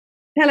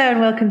Hello and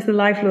welcome to the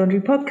Life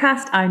Laundry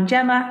podcast. I'm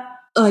Gemma.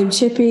 I'm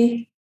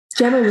Chippy.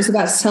 Gemma was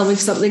about to tell me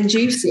something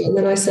juicy, and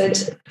then I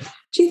said,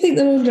 "Do you think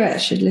the laundrette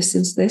should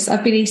listen to this?"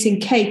 I've been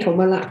eating cake on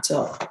my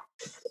laptop.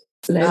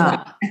 So there's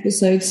that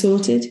episode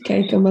sorted.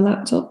 Cake on my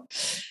laptop.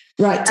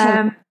 Right.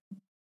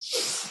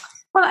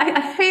 Well,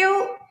 I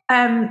feel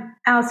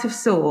out of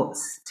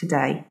sorts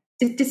today.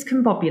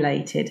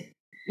 Discombobulated.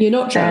 You're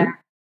not drunk?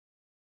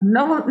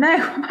 No.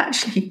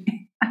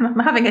 I'm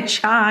having a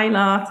chai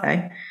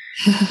latte.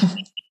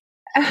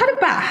 I had a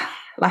bath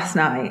last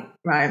night,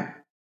 right?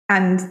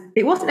 And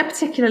it wasn't a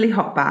particularly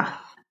hot bath.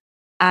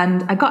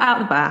 And I got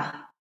out of the bath,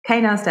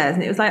 came downstairs,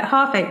 and it was like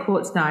 8:30,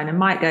 8:45, and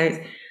Mike goes,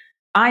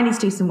 "I need to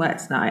do some work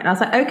tonight." And I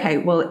was like, "Okay,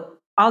 well,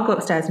 I'll go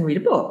upstairs and read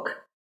a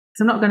book.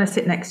 So I'm not going to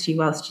sit next to you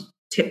whilst you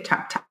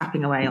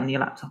tapping away on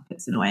your laptop.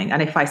 It's annoying.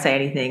 And if I say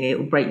anything, it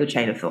will break your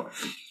chain of thought."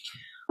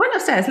 Went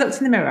upstairs, looked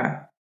in the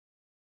mirror,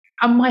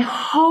 and my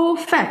whole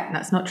face,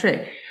 that's not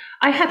true.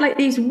 I had like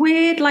these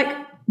weird, like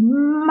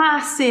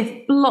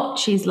massive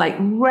blotches, like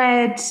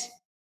red,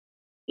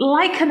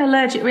 like an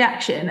allergic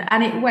reaction.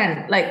 And it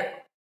went like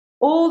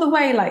all the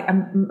way, like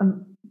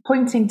I'm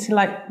pointing to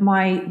like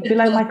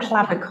below my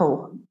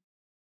clavicle.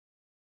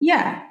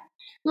 Yeah,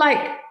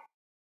 like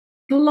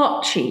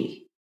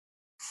blotchy.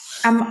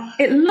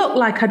 It looked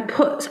like I'd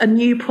put a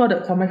new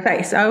product on my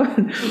face. So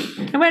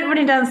I went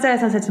running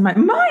downstairs and I said to Mike,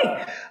 "Oh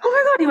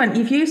my God," he went,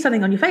 "You've used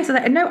something on your face." I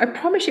was like, "No, I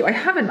promise you I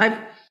haven't. I've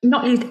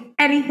not used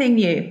anything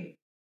new."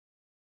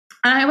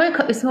 And I woke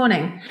up this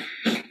morning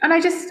and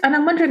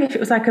I'm wondering if it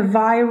was like a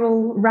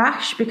viral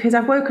rash, because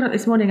I've woken up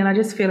this morning and I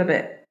just feel a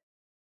bit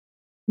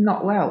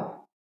not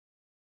well.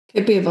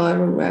 Could be a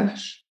viral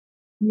rash.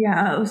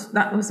 Yeah,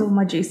 that was all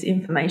my juicy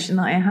information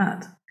that I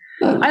had.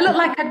 I looked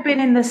like I'd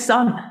been in the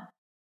sun.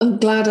 I'm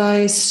glad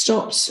I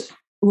stopped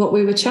what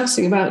we were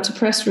chatting about to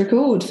press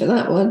record for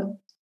that one.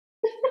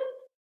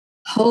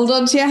 Hold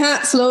on to your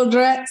hats,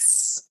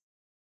 laundrettes.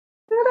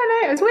 I don't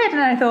know. It was weird,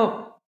 and I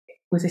thought,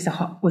 was it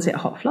a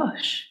hot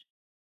flush?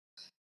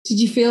 Did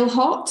you feel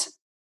hot?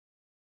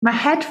 My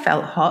head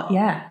felt hot,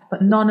 yeah,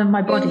 but none of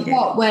my body did.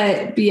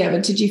 But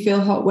did you feel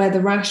hot where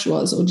the rash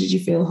was, or did you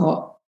feel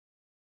hot?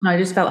 No, I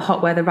just felt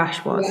hot where the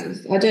rash was.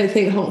 Yes, I don't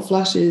think hot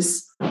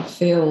flushes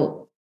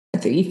feel. I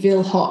think you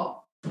feel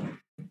hot.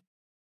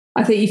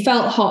 I think you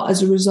felt hot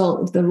as a result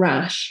of the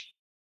rash,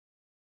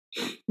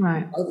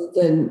 right? Other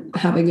than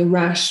having a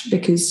rash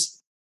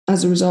because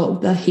as a result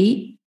of the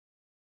heat.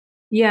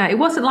 Yeah, it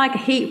wasn't like a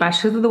heat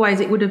rash, because otherwise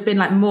it would have been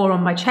like more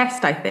on my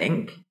chest, I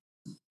think.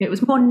 It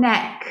was more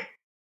neck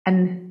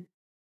and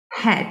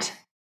head.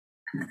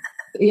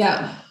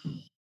 Yeah,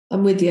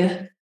 I'm with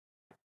you.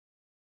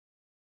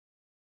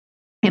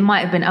 I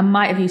might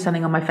have used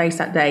something on my face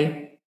that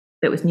day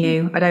that was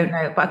new. I don't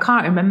know, but I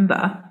can't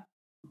remember.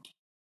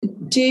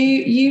 Do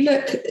you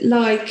look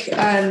like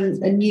a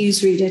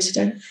newsreader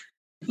today?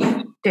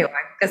 Do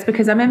I? That's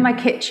because I'm in my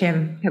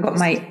kitchen. I've got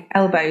my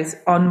elbows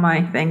on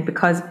my thing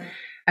because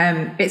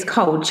it's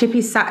cold.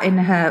 Chippy sat in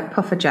her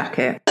puffer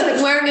jacket.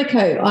 I'm wearing a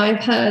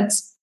coat.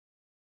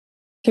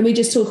 Can we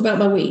just talk about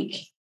my week?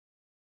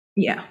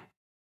 Yeah.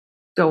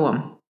 Go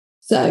on.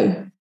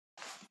 So,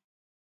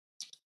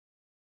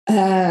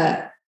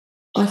 I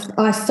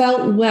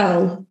felt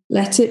well,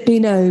 let it be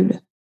known,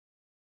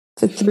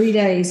 for 3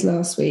 days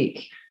last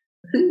week.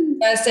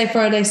 Thursday,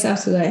 Friday,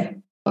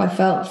 Saturday, I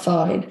felt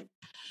fine.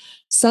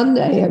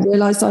 Sunday, I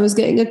realised I was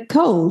getting a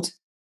cold,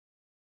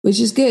 which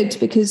is good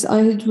because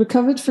I had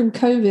recovered from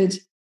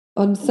COVID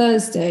on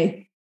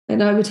Thursday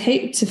and I would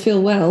hate to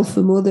feel well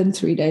for more than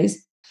 3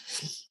 days.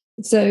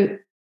 So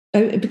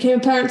it became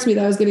apparent to me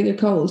that I was getting a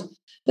cold.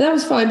 But that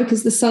was fine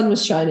because the sun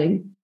was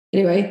shining.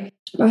 Anyway,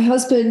 my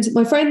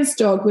friend's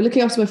dog, we're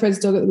looking after my friend's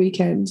dog at the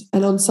weekend.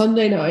 And on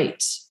Sunday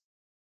night,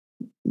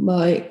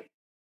 my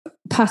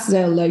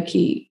Patterdale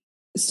Loki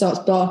starts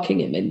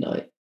barking at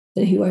midnight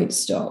and he won't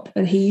stop.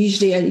 And he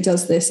usually only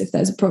does this if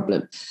there's a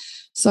problem.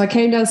 So I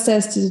came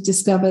downstairs to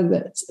discover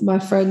that my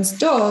friend's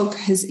dog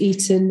has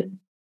eaten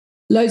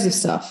loads of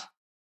stuff,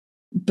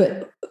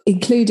 but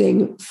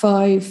including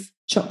 5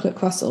 chocolate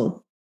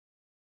croissants.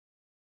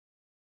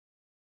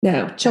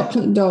 Now,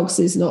 chocolate and dogs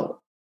is not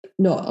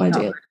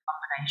ideal.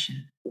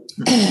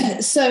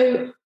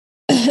 So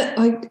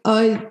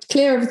I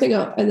clear everything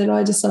up and then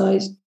I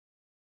decide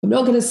I'm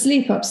not going to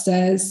sleep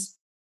upstairs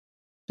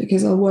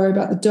because I'll worry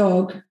about the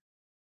dog.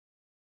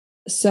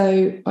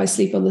 So I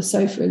sleep on the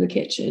sofa in the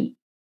kitchen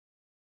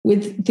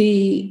with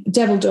the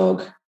devil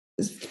dog,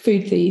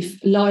 food thief,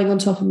 lying on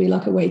top of me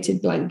like a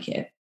weighted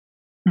blanket.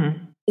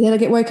 And then I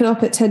get woken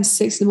up at 10 to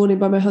 6 in the morning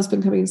by my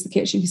husband coming into the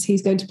kitchen because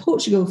he's going to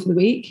Portugal for the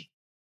week.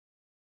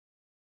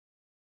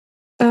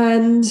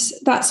 And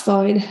that's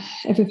fine.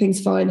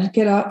 Everything's fine. I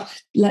get up,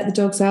 let the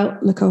dogs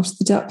out, look after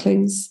the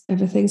ducklings.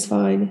 Everything's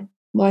fine.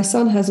 My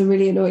son has a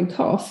really annoying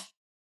cough,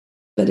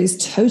 but is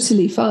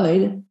totally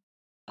fine.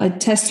 I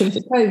test him for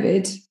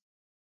COVID.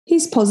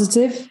 He's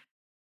positive.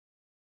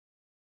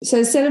 So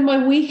instead of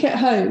my week at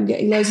home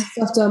getting loads of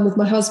stuff done with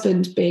my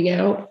husband being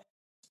out,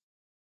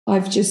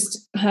 I've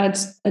just had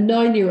a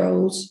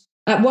 9-year-old.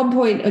 At one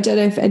point, I don't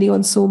know if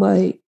anyone saw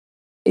my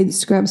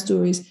Instagram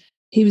stories,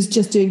 he was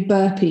just doing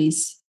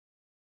burpees.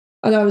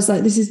 And I was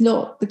like, this is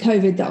not the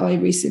COVID that I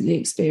recently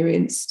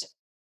experienced.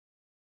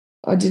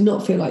 I did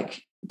not feel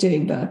like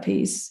doing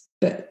burpees.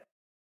 But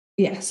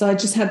yeah, so I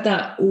just had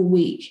that all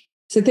week.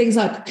 So things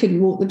like I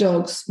couldn't walk the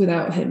dogs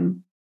without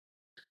him.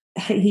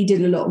 He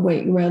did a lot of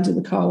waiting around in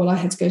the car while I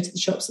had to go to the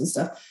shops and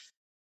stuff.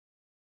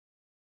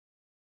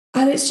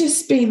 And it's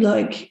just been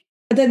like,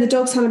 and then the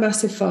dogs had a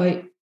massive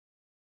fight.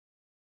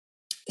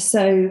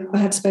 So I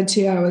had to spend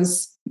 2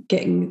 hours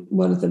getting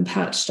one of them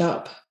patched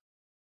up.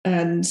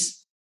 And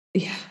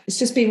yeah, it's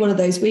just been one of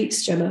those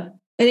weeks, Gemma.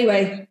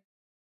 Anyway,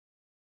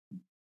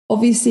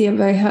 obviously I'm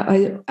very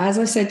happy. As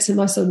I said to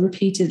my son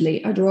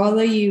repeatedly, I'd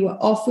rather you were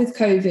off with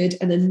COVID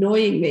and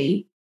annoying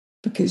me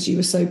because you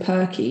were so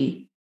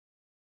perky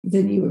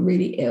than you were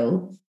really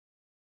ill.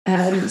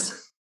 And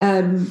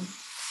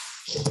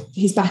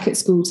he's back at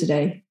school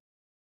today.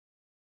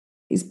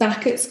 He's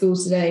back at school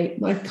today.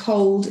 My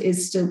cold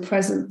is still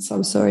present, so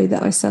I'm sorry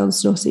that I sound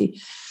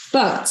snotty.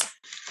 But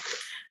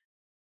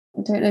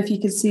I don't know if you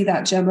can see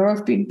that, Gemma.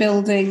 I'm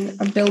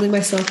building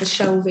myself a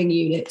shelving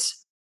unit,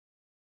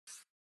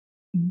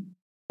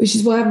 which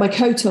is why I have my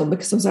coat on,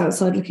 because I was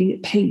outside looking at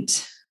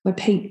my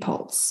paint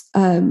pots,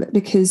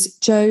 because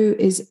Joe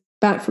is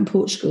back from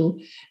Portugal.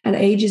 And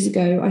ages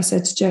ago, I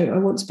said to Joe, I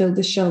want to build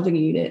this shelving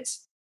unit.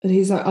 And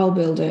he's like, I'll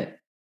build it.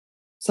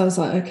 So I was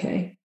like,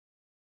 okay.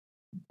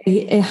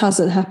 It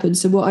hasn't happened.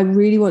 So what I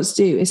really want to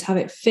do is have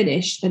it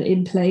finished and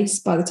in place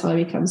by the time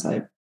he comes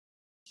home.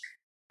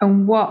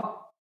 And what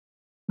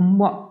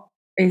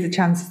is the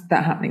chance of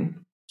that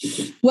happening?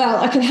 Well,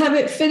 I can have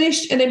it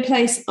finished and in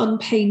place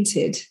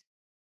unpainted.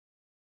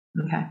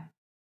 Okay.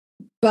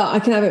 But I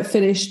can have it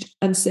finished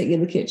and sitting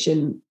in the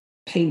kitchen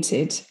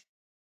painted,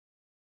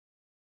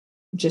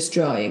 just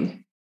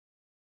drying.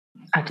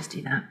 I just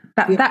do that.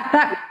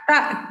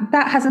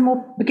 That has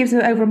gives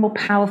it over a more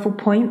powerful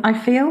point, I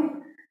feel.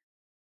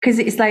 Because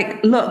it's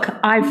like, look,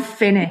 I've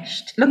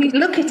finished. Look at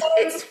it,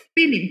 it's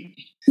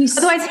finished.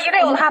 Otherwise, you know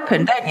what will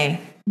happen, don't you?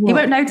 What? You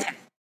won't notice.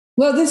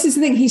 Well, this is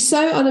the thing. He's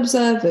so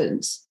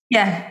unobservant.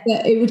 Yeah.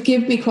 That it would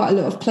give me quite a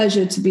lot of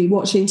pleasure to be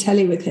watching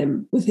telly with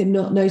him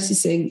not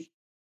noticing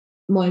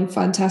my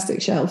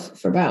fantastic shelf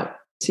for about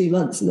 2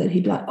 months. And then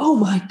he'd be like, oh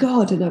my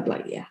God. And I'd be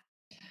like, yeah.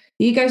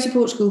 You go to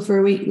Portugal for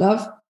a week,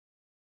 love.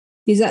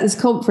 He's at this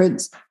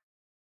conference.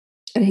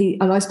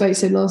 And I spoke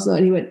to him last night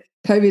and he went,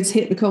 COVID's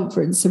hit the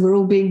conference, so we're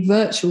all being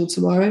virtual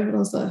tomorrow. And I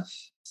was like,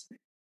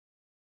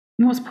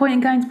 what's the point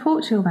in going to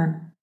Portugal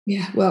then?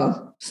 Yeah,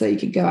 well, so you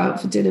could go out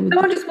for dinner with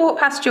someone just walk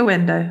past your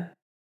window.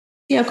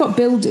 Yeah, I've got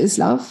builders,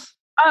 love.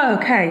 Oh,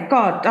 okay.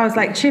 God, I was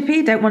like,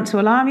 Chippy, don't want to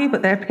alarm you,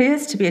 but there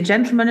appears to be a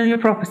gentleman on your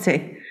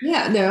property.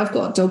 Yeah, no, I've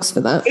got dogs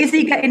for that. Is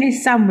he getting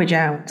his sandwich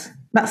out?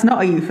 That's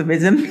not a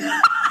euphemism.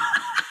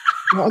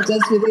 What he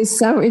does with his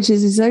sandwich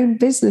is his own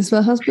business.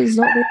 My husband's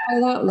not been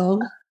there that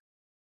long.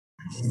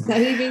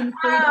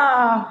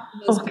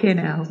 Fucking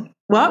hell.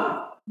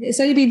 What? It's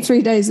only been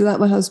 3 days without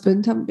my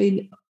husband. Haven't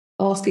been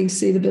asking to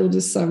see the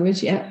builder's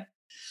sandwich yet.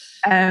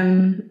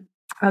 I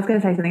was going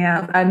to say something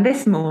else. And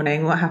this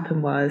morning, what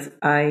happened was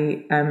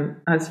I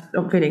was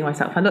not feeling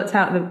myself. I looked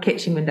out the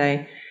kitchen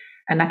window,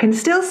 and I can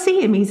still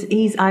see him.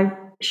 He's I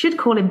should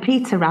call him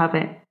Peter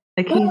Rabbit.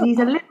 Like he's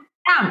a little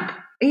scamp.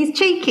 He's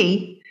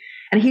cheeky,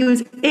 and he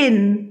was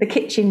in the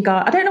kitchen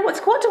garden. I don't know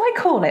what do I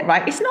call it?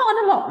 Right? It's not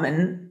an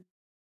allotment.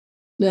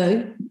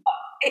 No.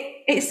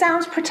 It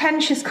sounds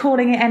pretentious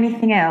calling it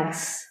anything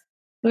else.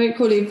 I don't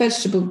call it a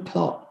vegetable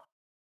plot.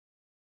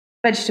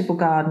 Vegetable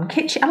garden.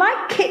 Kitchen. I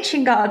like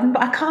kitchen garden,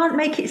 but I can't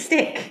make it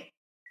stick.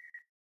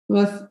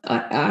 Well,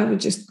 I would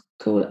just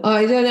call it,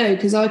 I don't know,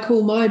 because I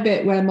call my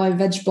bit where my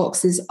veg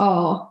boxes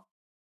are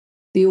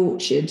the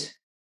orchard.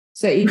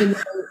 So even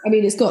though,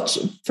 it's got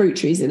fruit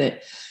trees in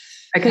it.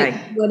 Okay.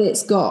 When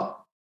it's got,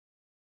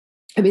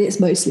 it's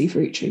mostly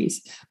fruit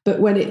trees,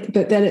 but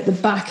then at the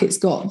back it's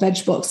got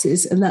veg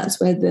boxes, and that's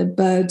where the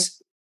bird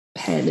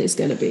pen is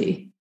going to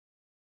be.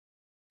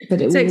 But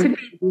it could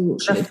be.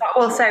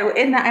 Well, so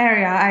in that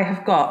area, I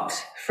have got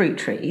fruit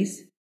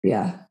trees.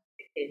 Yeah.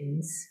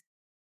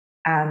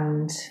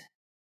 And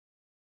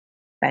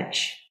veg.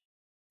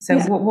 So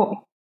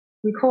what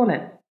we call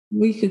it?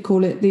 We could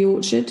call it the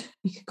orchard.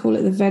 You could call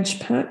it the veg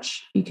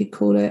patch. You could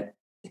call it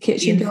the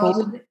kitchen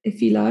garden,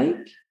 if you like.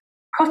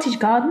 Cottage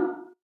garden.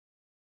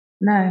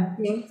 No,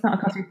 It's not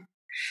a cottage.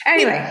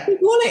 Anyway. If you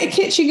call it a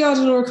kitchen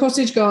garden or a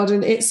cottage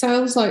garden, it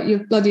sounds like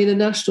you're bloody in a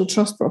National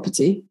Trust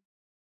property.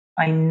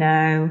 I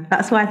know.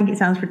 That's why I think it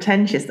sounds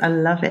pretentious. I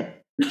love it.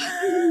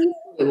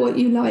 What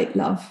you like,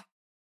 love.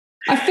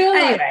 I feel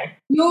like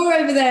you're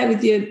over there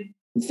with your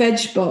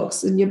veg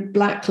box and your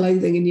black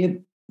clothing and your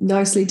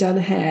nicely done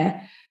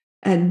hair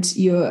and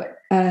your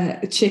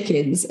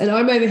chickens. And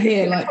I'm over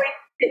here like...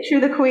 Picture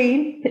of the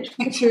Queen.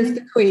 Picture of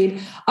the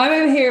Queen. I'm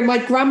over here in my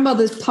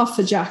grandmother's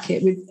puffer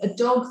jacket with a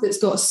dog that's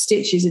got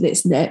stitches in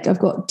its neck. I've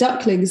got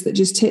ducklings that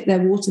just tip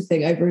their water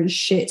thing over and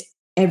shit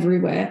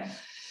everywhere.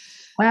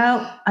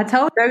 Well, I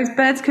told you those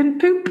birds couldn't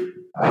poop.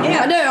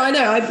 Yeah, I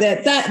know.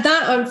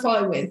 That I'm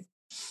fine with.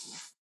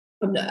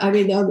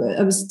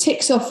 I was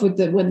ticked off with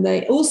them when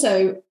they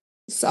also.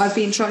 So I've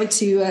been trying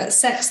to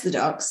sex the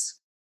ducks.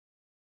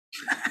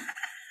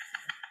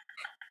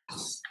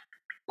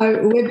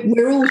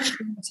 We're all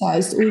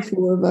traumatized, all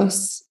four of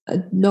us.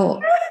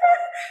 Not.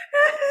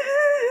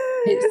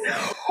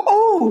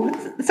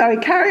 Oh, sorry.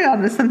 Carry on.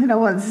 There's something I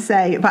want to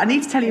say, but I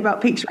need to tell you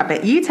about Peter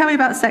Rabbit. You tell me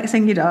about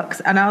sexing your ducks,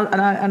 and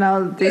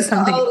I'll do There's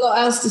something. There's not a lot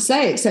else to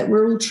say except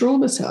we're all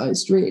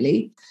traumatized,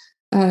 really.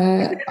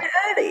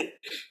 Early.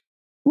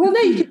 Well,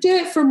 no, you could do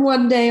it from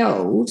 1 day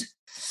old.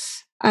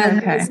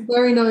 And there's a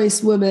very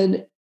nice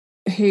woman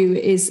who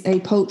is a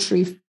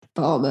poultry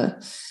farmer,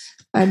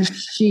 and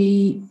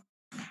she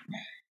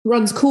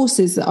runs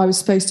courses that I was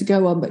supposed to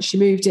go on, but she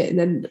moved it, and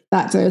then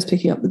that day I was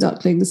picking up the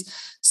ducklings.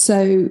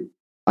 So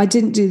I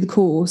didn't do the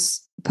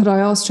course, but I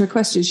asked her a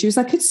question. She was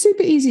like, it's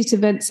super easy to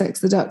vent sex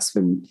the ducks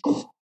from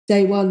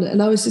day one.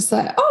 And I was just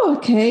like, oh,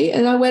 okay.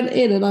 And I went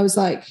in and I was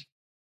like,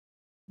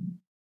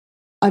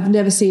 I've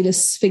never seen a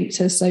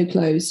sphincter so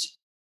closed.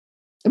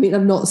 I mean,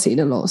 I've not seen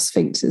a lot of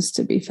sphincters,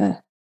 to be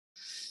fair.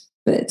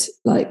 But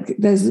like,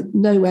 there's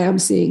no way I'm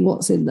seeing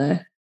what's in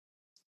there.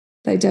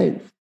 They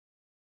don't.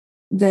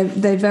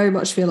 They very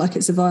much feel like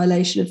it's a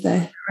violation of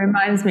their. It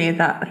reminds me of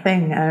that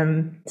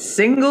thing.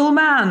 Single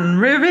man,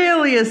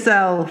 reveal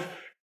yourself.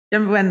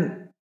 Remember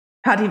when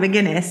Paddy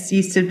McGuinness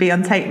used to be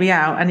on Take Me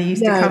Out, and he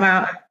used to come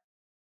out.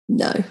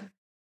 No.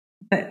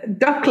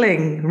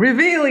 Duckling,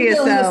 reveal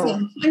yourself.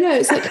 I know,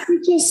 it's like, you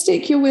just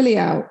stick your willy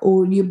out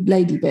or your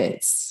lady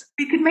bits.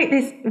 We could make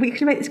this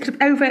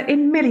over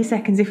in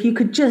milliseconds if you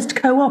could just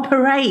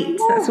cooperate.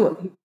 Yeah. That's what.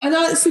 And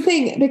that's the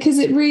thing, because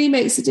it really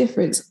makes a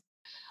difference.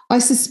 I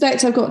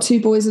suspect I've got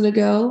 2 boys and a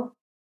girl,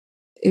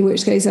 in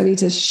which case I need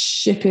to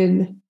ship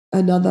in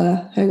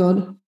another, hang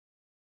on,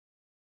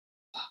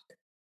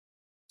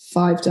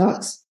 5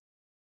 ducks.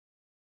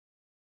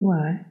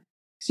 Why?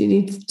 Because you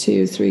need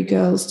 2 or 3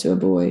 girls to a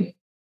boy.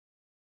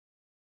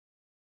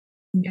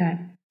 Okay.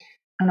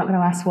 I'm not going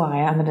to ask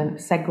why. I'm going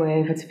to segue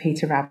over to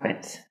Peter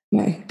Rabbit.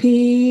 Okay.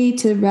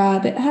 Peter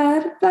Rabbit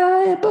had a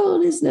fireball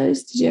on his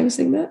nose. Did you ever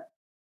sing that?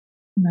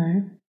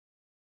 No.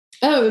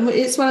 Oh,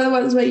 it's one of the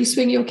ones where you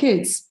swing your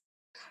kids.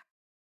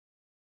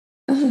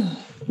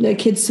 Oh, no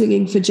kids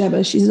swinging for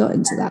Gemma. She's not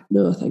into that.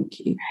 No, thank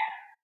you.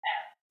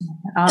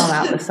 Arm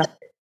out the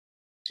socket.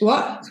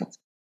 What?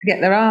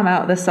 Get their arm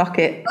out of the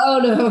socket. Oh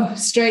no,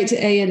 straight to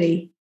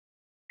A&E.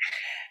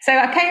 So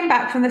I came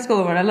back from the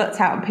school run. I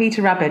looked out, and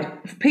Peter Rabbit.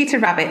 Peter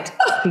Rabbit.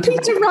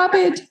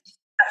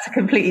 That's a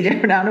completely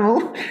different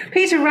animal.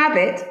 Peter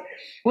Rabbit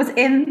was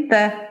in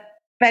the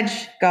veg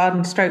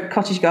garden /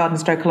 cottage garden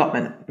 /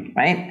 allotment,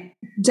 right?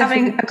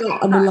 Definitely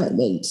not an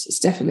allotment. It's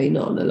definitely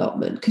not an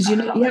allotment because you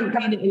haven't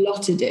been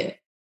allotted it.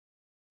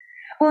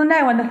 Well,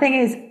 no, and the thing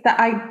is that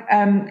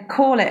I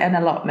call it an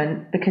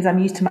allotment because I'm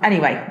used to.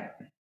 Anyway,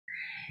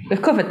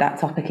 we've covered that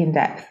topic in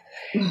depth.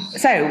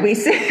 So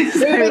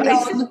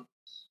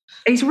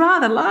it's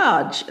rather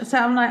large. So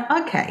I'm like,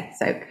 okay,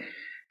 so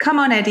come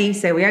on, Eddie.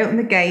 So we open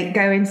the gate,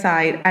 go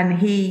inside, and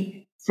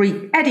Eddie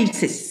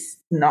sits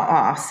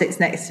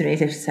next to me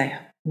as if to say,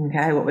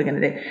 okay, what we're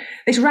going to do.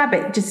 This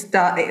rabbit just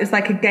started, it was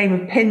like a game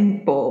of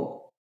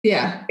pinball.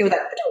 Yeah. It was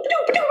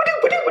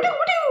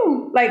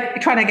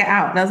like trying to get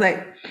out. And I was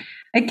like,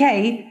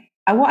 okay,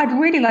 what I'd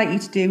really like you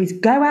to do is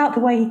go out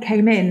the way he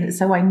came in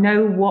so I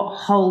know what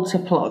hole to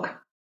plug.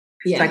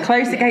 Yeah. So I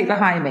closed the gate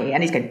behind me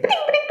and he's going, ba-ding,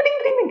 ba-ding, ba-ding,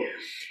 ba-ding.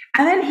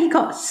 And then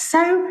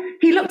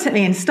he looked at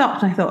me and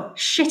stopped, and I thought,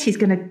 shit, he's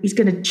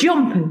gonna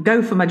jump and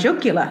go for my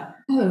jugular.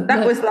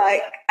 Was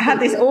like, I had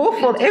this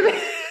awful image.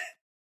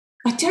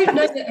 I don't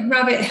know that a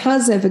rabbit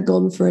has ever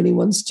gone for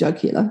anyone's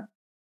jugular.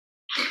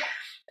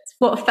 That's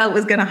what felt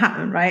was going to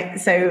happen, right?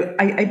 So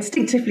I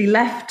instinctively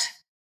left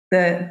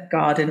the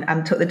garden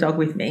and took the dog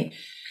with me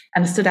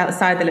and stood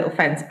outside the little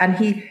fence, and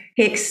he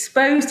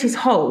exposed his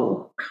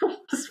hole.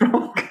 What's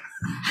wrong?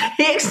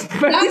 That's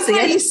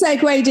how you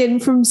segued in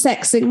from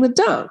sexing the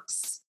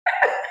ducks.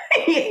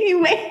 he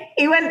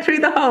went through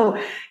the hole,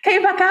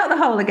 came back out the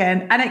hole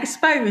again, and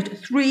exposed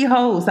 3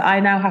 holes that I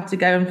now have to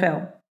go and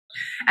film.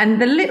 And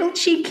the little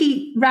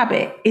cheeky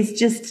rabbit is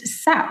just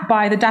sat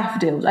by the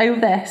daffodils over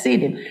there,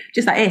 seeing him,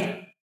 just like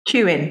it,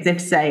 chewing, as if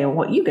to say,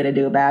 what are you going to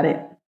do about it?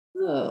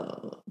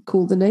 Oh,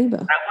 call the neighbour.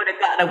 I would have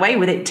gotten away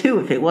with it too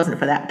if it wasn't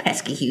for that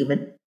pesky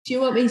human. Do you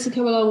want me to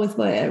come along with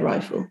my air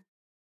rifle?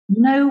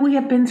 No, we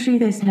have been through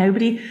this.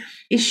 Nobody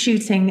is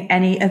shooting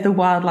any of the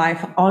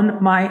wildlife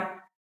in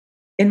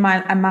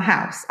my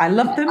house. I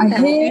love them.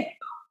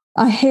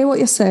 I hear what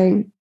you're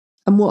saying,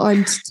 and what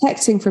I'm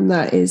detecting from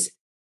that is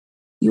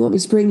you want me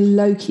to bring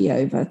Loki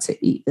over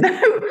to eat them.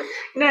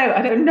 No,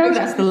 I don't know.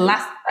 That's the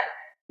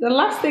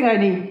last thing I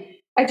need.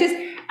 I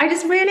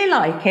just really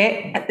like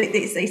it.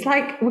 It's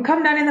like we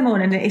come down in the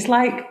morning and it's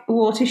like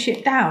water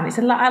shipped down.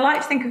 I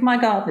like to think of my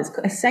garden as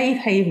a safe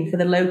haven for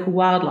the local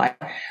wildlife.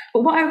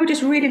 But what I would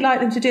just really like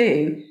them to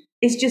do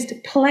is just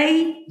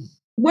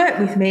work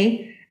with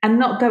me and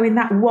not go in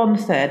that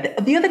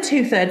 1/3. The other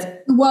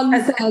 2/3.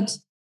 1/3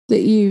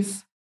 that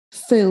you've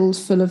filled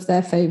full of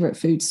their favourite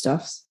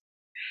foodstuffs.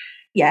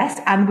 Yes,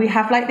 and we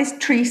have like this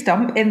tree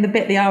stump in the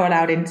bit they are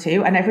allowed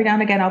into, and every now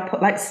and again I'll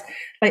put like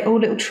all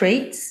little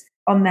treats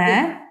on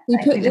there. We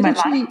put little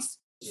treats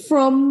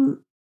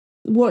from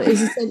what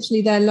is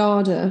essentially their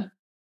larder,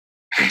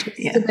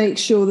 just to make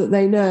sure that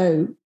they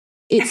know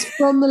it's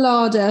from the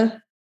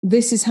larder.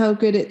 This is how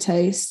good it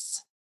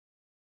tastes.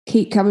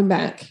 Keep coming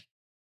back.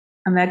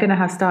 And they're going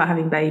to start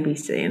having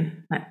babies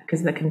soon,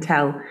 because they can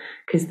tell,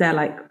 because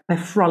they're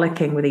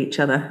frolicking with each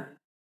other.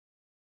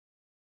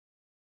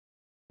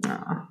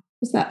 Aww.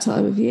 It's that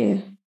time of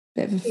year.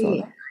 Bit of a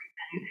frolic.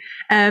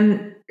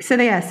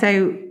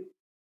 So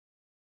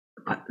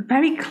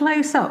very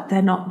close up,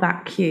 they're not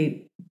that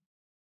cute.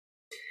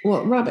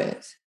 What,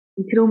 rabbits?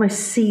 You could almost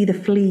see the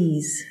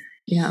fleas.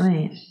 You know what I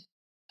mean?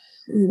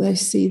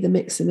 Almost see the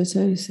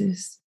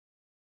myxomatosis.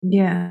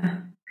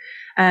 Yeah.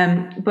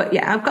 But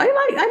yeah,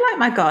 I like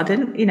my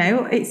garden. You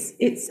know,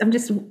 I'm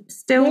just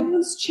still. No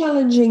one's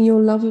challenging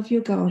your love of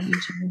your garden,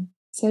 Jill.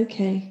 It's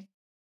okay.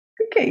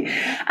 Okay.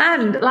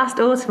 And last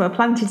autumn I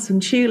planted some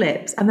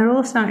tulips and they're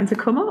all starting to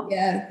come up.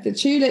 Yeah, the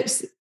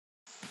tulips.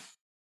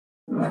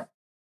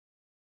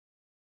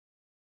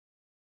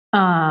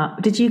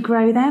 Did you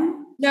grow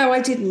them? No,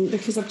 I didn't,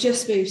 because I've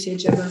just moved here,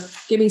 Gemma.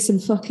 Give me some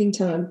fucking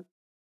time.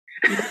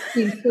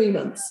 In 3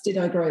 months, did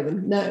I grow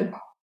them? No,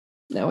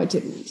 I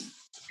didn't.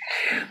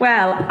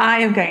 Well, I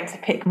am going to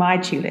pick my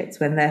tulips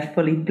when they're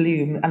fully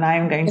bloom, and I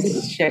am going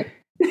to show.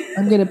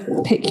 I'm going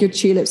to pick your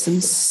tulips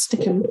and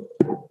stick them.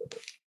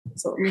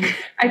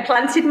 I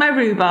planted my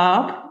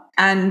rhubarb,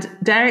 and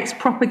Derek's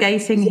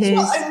propagating his.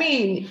 That's what I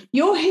mean.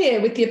 You're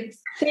here with your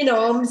thin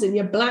arms and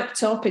your black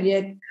top and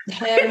your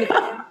hair,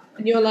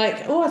 and you're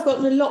like, oh, I've got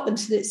an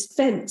allotment and it's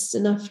fenced,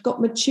 and I've got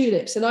my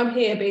tulips, and I'm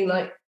here being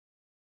like,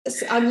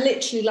 I'm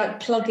literally like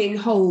plugging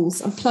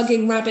holes. I'm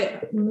plugging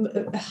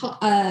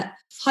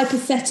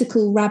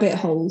hypothetical rabbit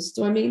holes.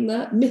 Do I mean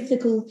that?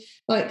 Mythical,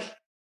 like.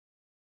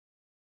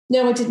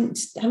 No, I didn't.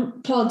 I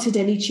haven't planted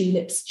any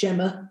tulips,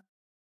 Gemma.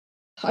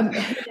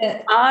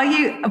 Are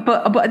you?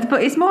 But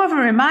it's more of a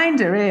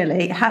reminder,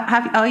 really.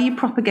 Are you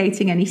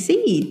propagating any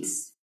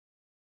seeds?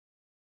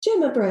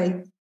 Gemma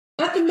Bray,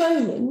 at the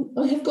moment,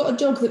 I have got a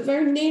dog that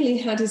very nearly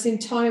had his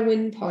entire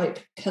windpipe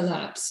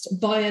collapsed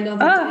by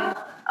another dog.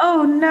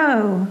 Oh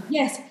no!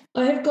 Yes,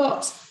 I have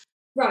got.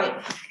 Right,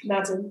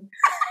 madam.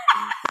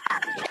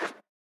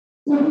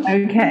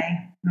 Okay,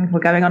 we're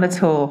going on a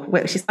tour,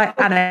 which is like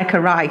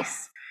Anneka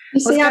Rice.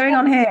 What's going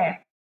on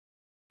here?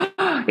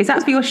 Is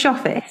that for your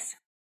shoffice?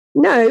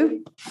 No,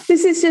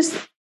 this is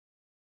just.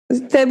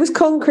 There was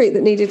concrete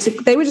that needed to.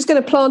 They were just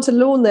going to plant a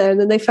lawn there, and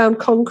then they found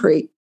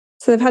concrete,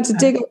 so they've had to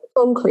dig up the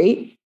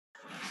concrete.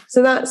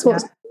 So that's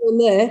what's on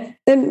there.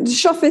 Then the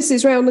shoffice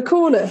is round the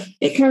corner.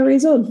 It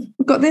carries on.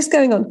 We've got this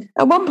going on.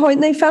 At one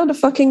point, they found a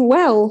fucking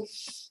well.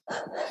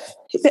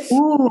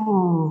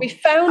 Ooh. We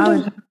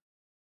found a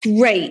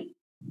great.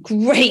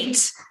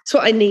 That's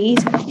what I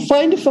need.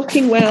 Find a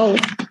fucking well.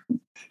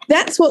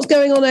 That's what's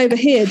going on over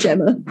here,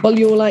 Gemma. While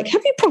you're like,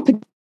 have you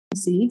propagated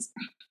seeds?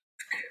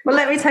 Well,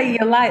 let me tell you,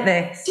 you'll like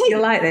this.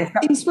 You'll like this.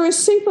 It's for a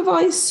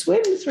supervised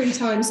swim 3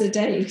 times a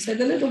day, so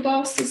the little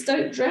bastards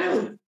don't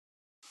drown.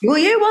 Well,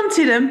 you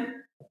wanted them.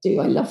 Do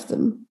I love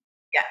them?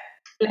 Yeah.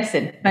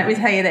 Listen, let me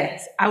tell you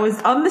this. I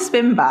was on the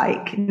spin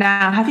bike.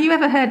 Now, have you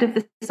ever heard of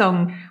the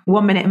song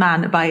 1 Minute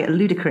Man by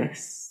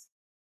Ludacris?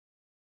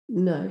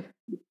 No.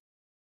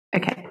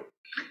 Okay.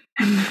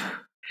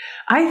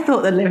 I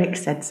thought the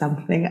lyrics said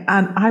something,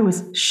 and I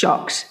was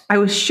shocked. I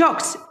was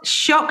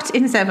shocked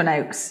in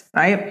Sevenoaks,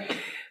 right?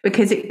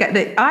 Because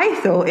I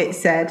thought it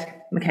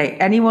said, okay,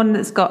 anyone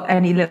that's got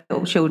any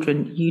little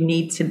children, you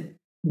need to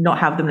not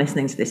have them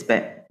listening to this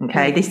bit.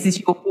 Okay, this is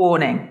your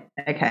warning.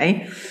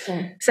 Okay,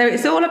 so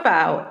it's all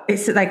about.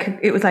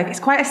 It's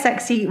quite a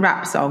sexy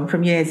rap song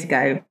from years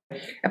ago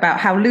about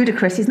how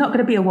Ludacris is not going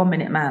to be a 1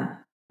 minute man,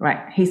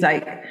 right? He's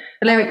like,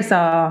 the lyrics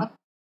are,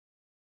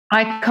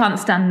 I can't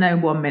stand no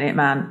 1 minute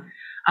man.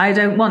 I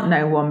don't want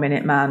no 1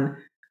 minute man.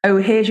 Oh,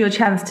 here's your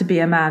chance to be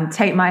a man.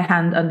 Take my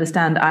hand,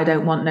 understand, I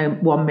don't want no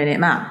 1 minute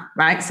man.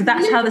 Right? So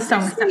that's how the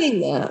song is.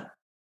 That?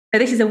 Oh,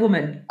 this is a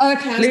woman.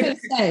 Okay, I was going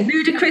to say.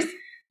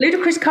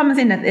 Ludacris comes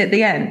in at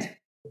the end.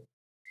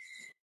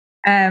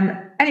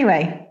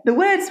 Anyway, the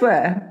words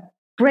were,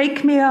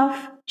 break me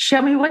off,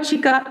 show me what you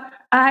got.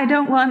 I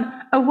don't want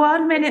a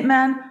 1 minute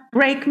man.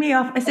 Break me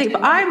off. I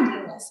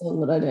that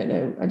song, but I don't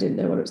know. I didn't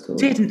know what it's called.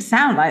 Didn't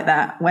sound like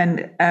that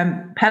when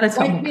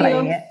Peloton were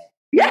playing it.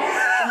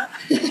 Yeah.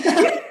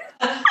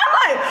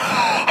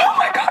 Oh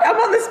my God, I'm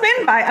on the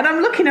spin bike and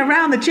I'm looking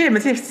around the gym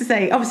as if to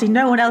say, obviously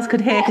no one else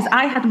could hear because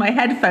I had my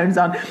headphones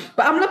on,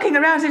 but I'm looking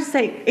around as if to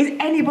say, is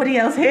anybody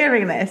else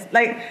hearing this?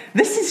 Like,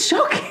 this is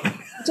shocking.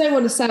 I don't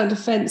want to sound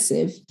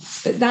offensive,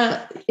 but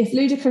that, if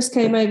Ludacris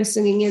came over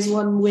singing his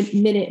 1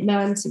 minute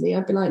man to me,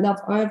 I'd be like, love,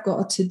 I've got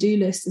a to-do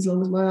list as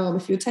long as my arm.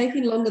 If you're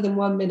taking longer than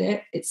 1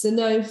 minute, it's a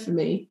no for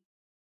me.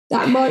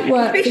 That might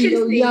work for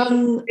your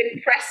young...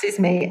 impresses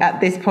me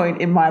at this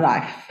point in my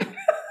life.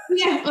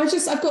 Yeah,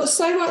 I've got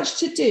so much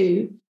to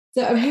do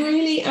that a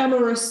really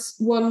amorous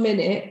 1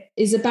 minute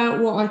is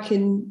about what I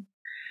can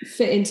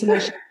fit into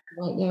my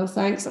right now,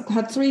 thanks. I've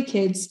had 3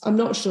 kids. I'm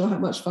not sure how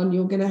much fun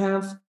you're going to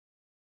have.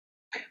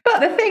 But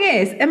the thing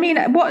is, I mean,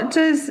 what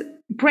does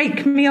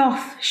break me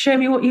off, show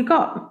me what you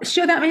got?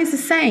 Sure, that means the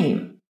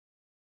same.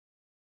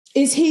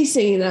 Is he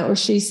singing that or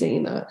is she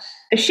singing that?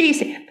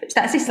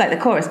 That's just like the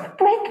chorus. Break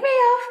me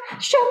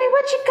off, show me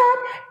what you got,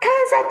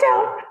 cause I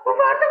don't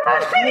want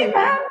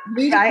to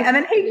really. Right, and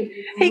then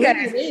he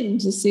goes in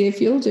to see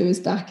if you'll do his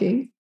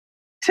backing.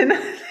 He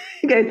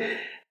goes,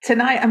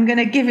 tonight I'm going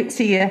to give it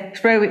to you,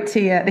 throw it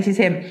to you. This is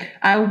him.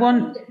 I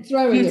want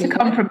you to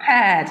come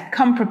prepared.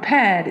 Come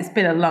prepared. It's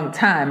been a long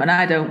time, and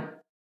I don't.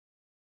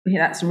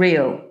 Yeah, that's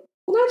real.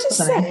 Can I just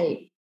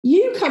say,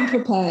 you come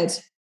prepared,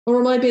 or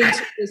am I being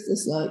too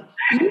business-like?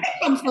 You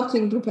come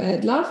fucking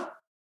prepared, love.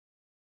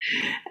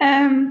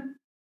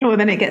 Well,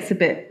 then it gets a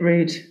bit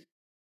rude.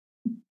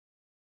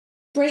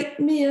 Break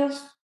me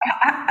off.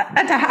 I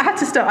had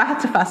to stop. I had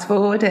to fast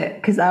forward it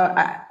because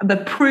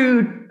the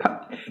prude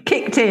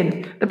kicked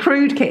in. The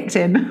prude kicked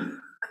in.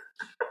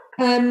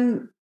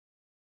 Yeah,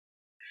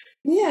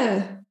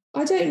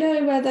 I don't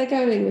know where they're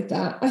going with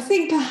that. I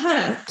think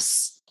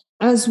perhaps,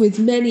 as with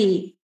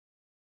many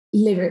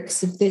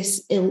lyrics of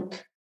this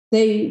ilk,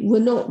 they were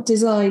not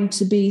designed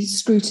to be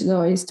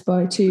scrutinised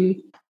by 2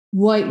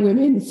 white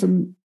women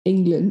from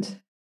England.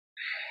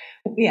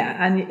 Yeah,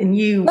 and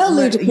you... Well,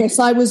 Ludacris,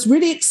 I was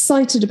really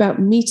excited about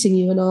meeting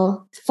you in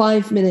our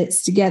 5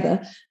 minutes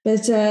together,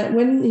 but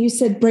when you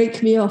said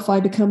break me off, I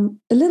become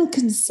a little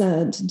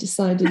concerned and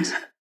decided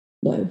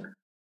no.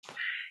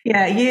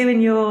 Yeah, you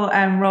and your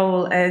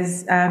role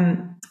as a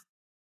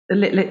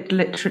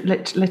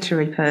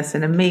literary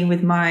person, and me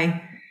with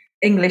my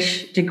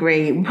English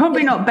degree.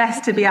 Probably not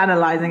best to be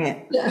analysing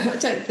it. No, I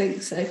don't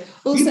think so.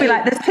 Also, you'd be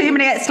like, there's too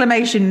many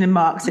exclamation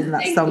marks in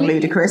that song,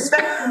 Ludacris.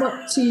 Come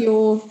up to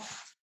your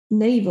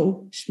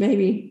navel, which may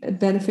be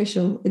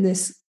beneficial in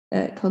this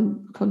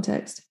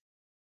context.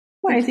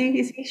 Why is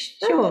he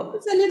short?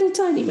 He's a little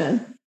tiny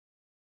man.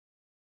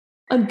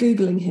 I'm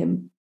Googling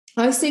him.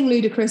 I sing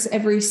Ludacris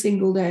every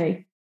single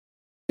day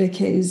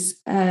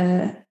because...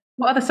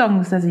 what other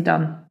songs has he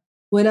done?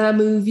 When I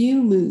move,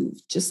 you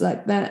move, just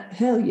like that.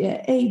 Hell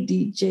yeah. Hey,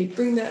 DJ,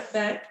 bring that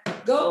back.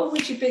 Go on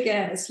with your big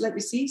ass. Let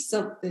me see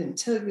something.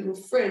 Tell your little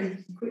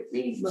friend, quit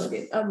me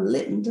mugging. I'm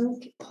lit and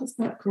don't get past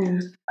that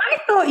called. I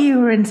thought you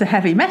were into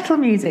heavy metal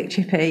music,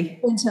 Chippy.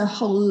 Into a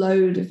whole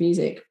load of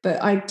music,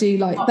 but I do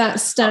like that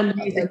standard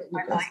music.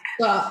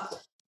 But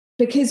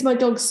because my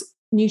dog's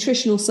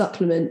nutritional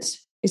supplement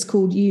is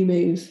called You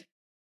Move,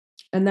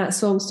 and that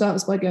song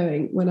starts by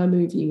going, when I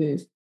move, you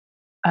move.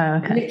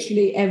 Oh, okay.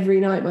 Literally every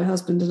night, my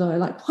husband and I are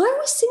like, why are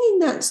we singing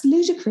that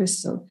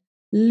Ludacris song?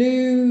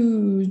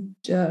 Ludacris.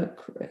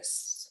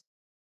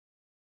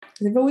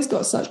 They've always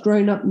got such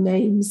grown-up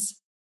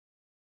names.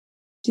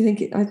 Do you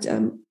think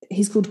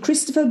he's called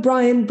Christopher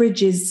Brian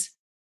Bridges?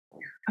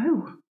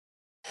 Oh,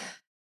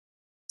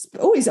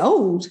 he's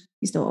old.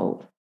 He's not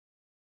old.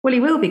 Well, he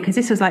will be because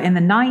this was like in the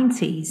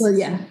 90s. Well,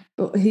 yeah,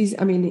 but he's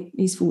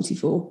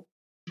 44.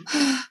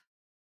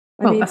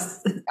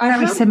 That's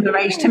very similar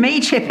age to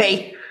me,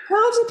 Chippy.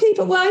 How do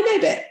people? Well, I know,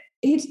 but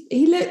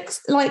he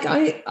looks like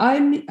I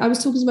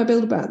was talking to my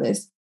builder about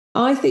this.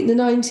 I think the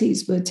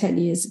 90s were 10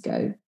 years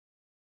ago.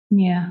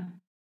 Yeah.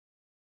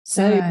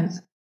 So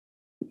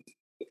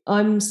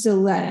I'm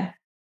still there.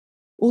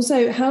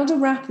 Also, how do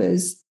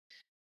rappers?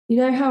 You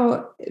know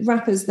how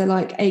rappers, they're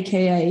like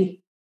AKA.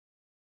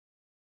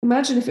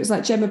 Imagine if it's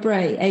like Gemma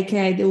Bray,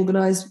 AKA the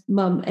organised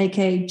mum,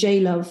 AKA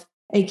J-Love,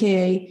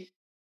 AKA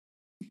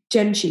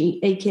Genchi,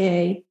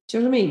 AKA. Do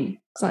you know what I mean?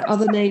 It's like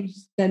other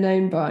names they're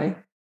known by.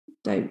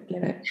 Don't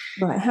get it.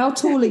 Right. How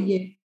tall are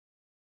you?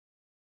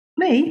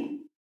 Me?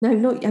 No,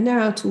 not. I know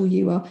how tall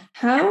you are.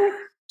 How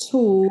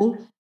tall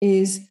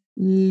is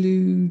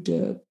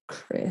Ludacris?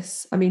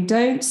 I mean,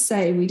 don't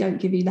say we don't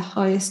give you the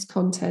highest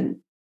content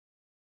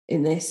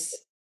in this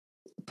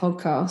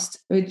podcast.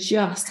 We're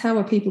just, how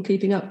are people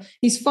keeping up?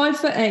 He's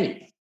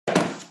 5'8".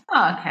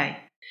 Oh, okay.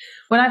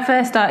 When I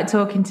first started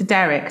talking to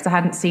Derek, because I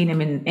hadn't seen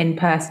him in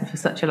person for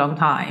such a long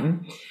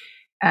time,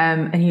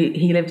 and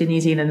he lived in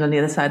New Zealand on the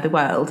other side of the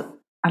world,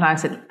 and I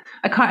said,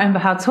 I can't remember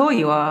how tall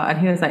you are, and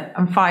he was like,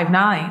 I'm 5'9".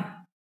 I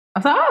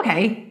was like, oh,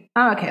 okay,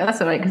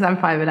 that's all right, because I'm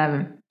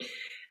 5'11".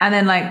 And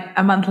then like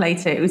a month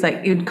later, it was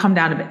like it would come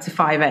down a bit to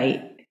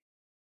 5'8".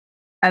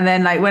 And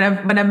then like when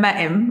I met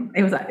him,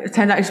 it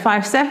turned out he was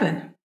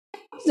 5'7".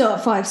 He's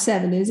not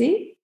 5'7", is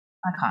he?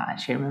 I can't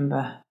actually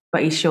remember,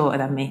 but he's shorter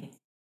than me.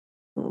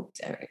 Oh,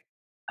 Derek.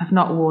 I've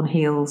not worn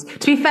heels. To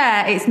be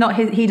fair, it's not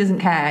his. He doesn't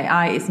care.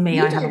 It's me.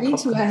 You don't need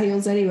to wear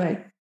heels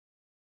anyway.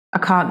 I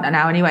can't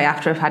now anyway.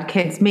 After I've had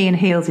kids, me in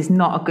heels is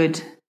not a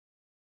good.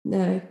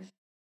 No,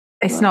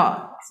 it's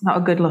not. It's not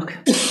a good look.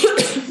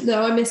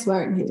 No, I miss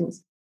wearing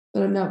heels,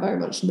 but I'm now very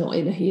much not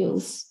in a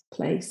heels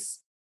place.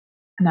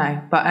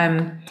 No, but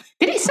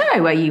did it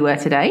snow where you were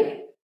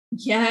today?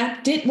 Yeah,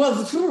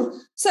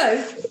 So,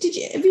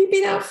 have you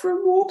been out for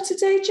a walk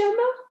today,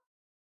 Gemma?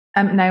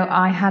 No,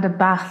 I had a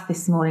bath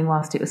this morning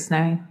whilst it was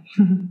snowing.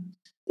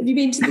 Have you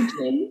been to the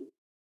gym?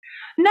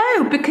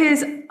 No,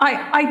 because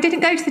I didn't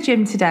go to the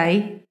gym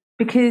today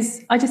because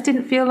I just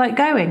didn't feel like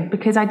going,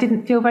 because I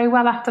didn't feel very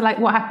well after like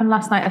what happened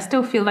last night. I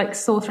still feel like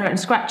sore throat and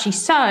scratchy.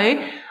 So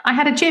I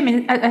had a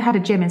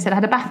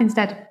bath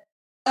instead.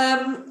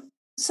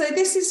 So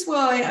this is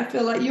why I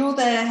feel like you're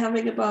there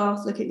having a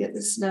bath, looking at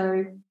the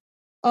snow.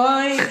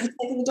 I have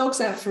taken the dogs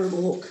out for a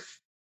walk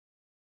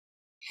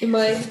in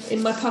my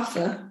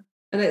puffer,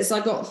 and as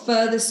I got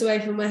furthest away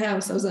from my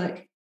house, I was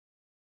like,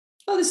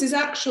 oh, this is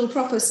actual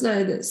proper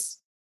snow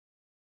that's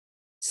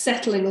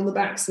settling on the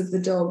backs of the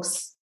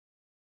dogs.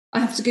 I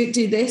have to go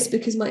do this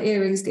because my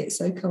earrings get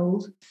so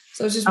cold.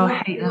 So I was just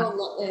walking on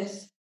like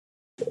this.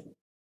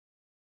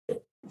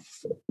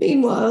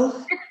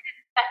 Meanwhile,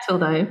 settle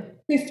though.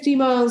 50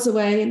 miles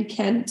away in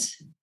Kent.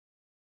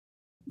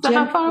 So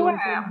how far away?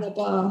 The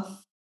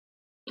bath.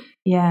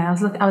 Yeah,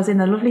 I was in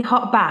a lovely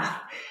hot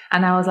bath,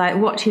 and I was like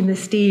watching the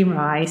steam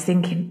rise,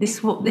 thinking this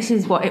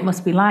is what it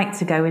must be like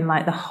to go in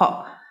like the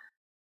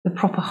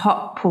proper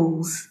hot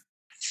pools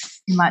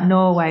in like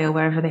Norway or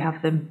wherever they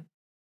have them.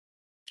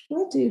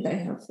 Where do they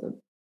have them?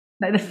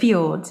 Like the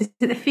fjords. Is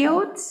it the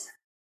fjords?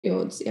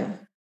 Fjords, yeah.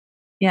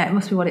 Yeah, it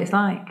must be what it's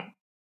like.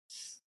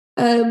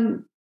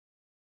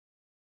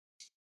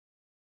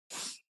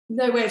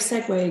 No way of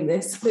segueing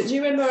this, but do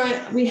you remember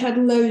we had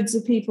loads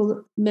of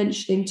people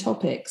mentioning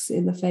topics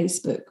in the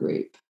Facebook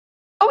group?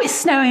 Oh, it's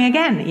snowing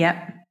again.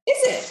 Yep.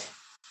 Is it?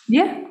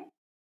 Yeah.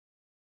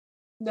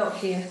 Not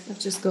here. I've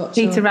just got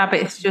Peter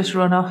Rabbit's just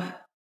run off.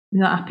 He's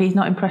not happy. He's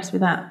not impressed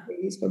with that.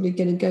 He's probably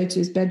going to go to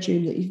his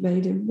bedroom that you've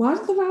made him. Why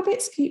do the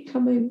rabbits keep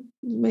coming?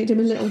 You made him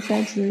a little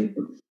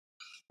bedroom.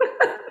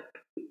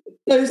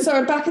 No,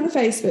 sorry, back in the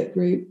Facebook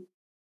group.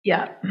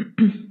 Yeah.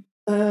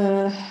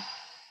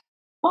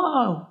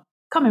 Whoa.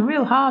 Coming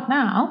real hard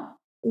now.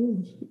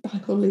 Ooh,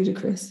 back on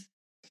Ludacris.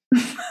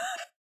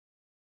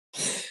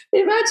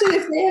 Imagine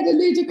if they had a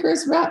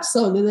Ludacris rap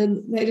song and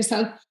then they just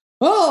had,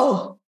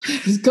 oh,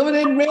 he's coming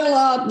in real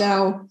hard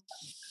now.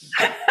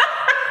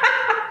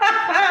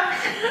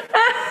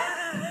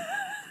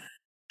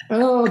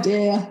 Oh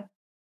dear.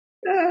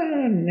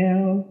 Oh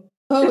no.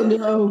 Oh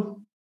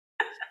no.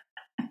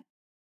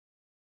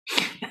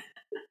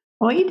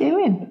 What are you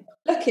doing?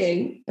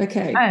 Looking.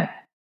 Okay. Oh.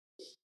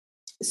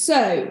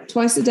 So,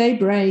 twice a day,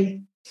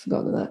 Bray.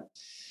 Forgotten that.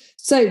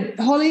 So,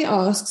 Holly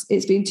asks,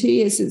 it's been 2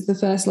 years since the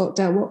first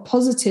lockdown. What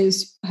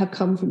positives have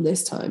come from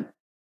this time?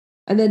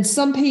 And then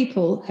some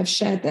people have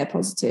shared their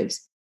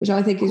positives, which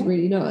I think is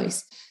really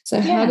nice. So,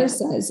 Hannah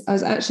says, I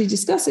was actually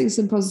discussing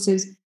some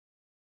positives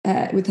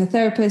with her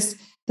therapist.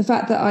 The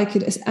fact that I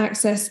could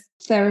access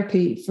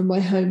therapy from my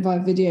home via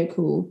video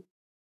call.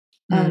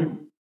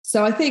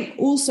 So, I think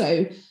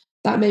also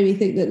that made me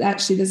think that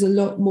actually there's a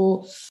lot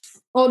more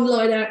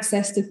online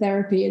access to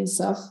therapy and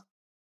stuff,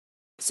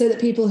 so that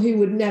people who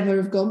would never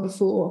have gone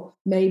before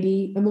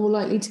maybe are more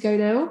likely to go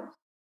now.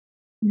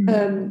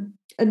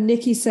 And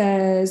Nikki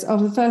says,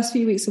 after the first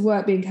few weeks of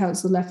work being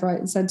cancelled left, right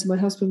and centre, my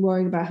husband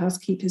worrying about how to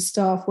keep his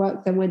staff,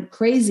 work then went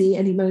crazy,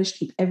 and he managed to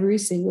keep every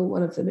single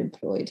one of them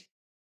employed.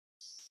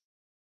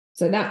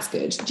 So that's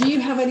good. Do you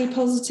have any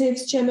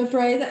positives, Gemma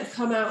Bray, that have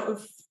come out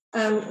of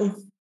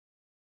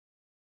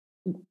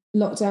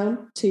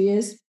lockdown? 2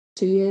 years?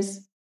 2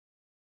 years?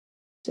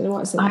 Don't know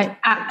what I said. I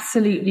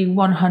absolutely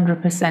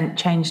 100%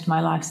 changed my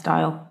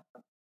lifestyle.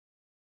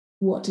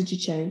 What did you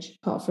change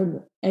apart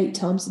from 8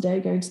 times a day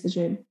going to the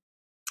gym?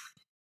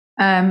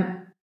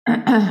 I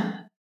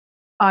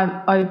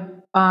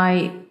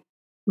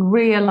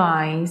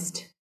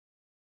realised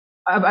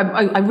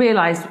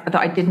that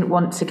I didn't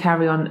want to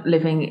carry on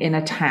living in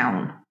a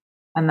town,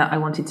 and that I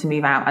wanted to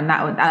move out, and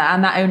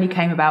that only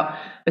came about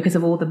because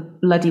of all the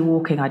bloody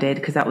walking I did,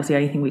 because that was the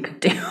only thing we could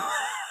do.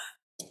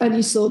 And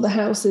you saw the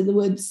house in the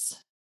woods.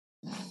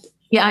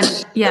 Yeah.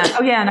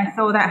 And I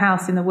saw that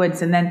house in the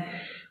woods, and then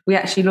we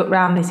actually looked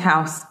around this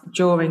house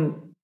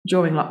during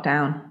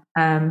lockdown.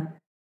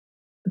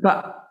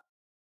 But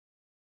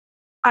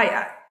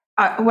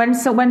when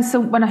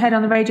I heard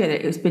on the radio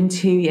that it's been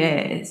 2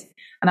 years,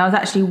 and I was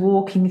actually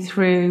walking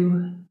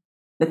through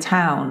the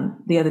town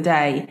the other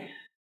day,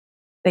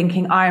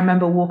 thinking, I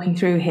remember walking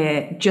through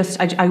here.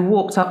 I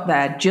walked up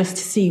there just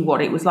to see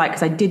what it was like,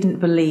 because I didn't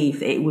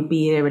believe it would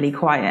be eerily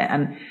quiet,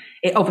 and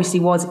it obviously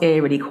was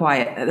eerily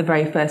quiet at the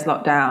very first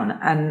lockdown.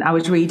 And I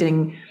was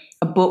reading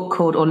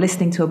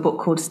listening to a book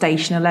called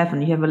Station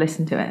 11. You ever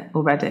listened to it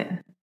or read it?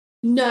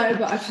 No,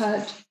 but I've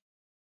heard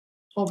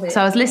of it.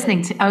 So I was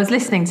listening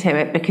to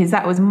it because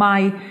that was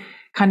my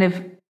kind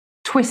of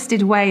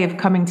twisted way of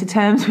coming to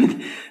terms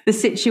with the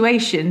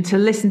situation, to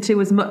listen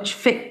to as much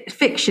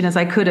fiction as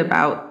I could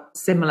about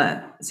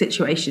similar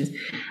situations.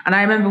 And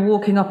I remember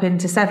walking up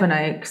into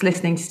Sevenoaks,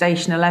 listening to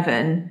Station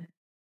 11,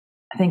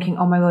 thinking,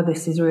 oh my God,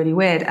 this is really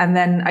weird. And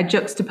then I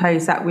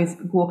juxtaposed that with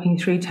walking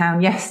through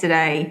town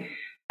yesterday,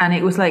 and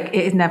it was like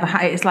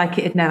it's like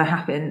it had never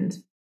happened,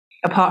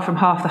 apart from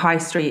half the high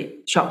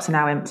street shops are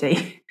now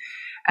empty.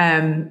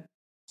 And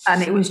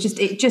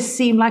it just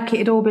seemed like it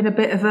had all been a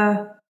bit of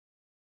a,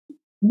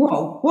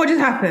 whoa, what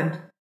just happened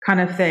kind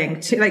of thing.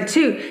 Two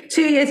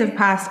years have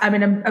passed. I'm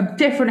in a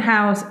different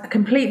house, a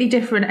completely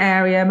different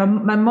area.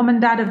 My mum and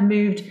dad have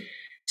moved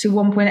to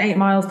 1.8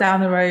 miles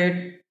down the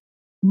road.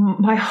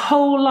 My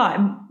whole life,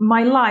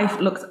 my life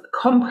looks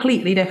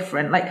completely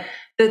different. Like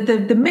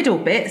the middle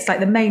bits, like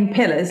the main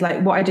pillars,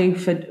 like what I do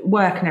for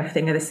work and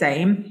everything are the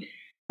same,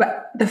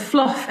 but the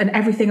fluff and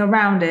everything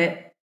around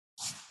it,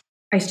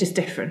 it's just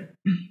different.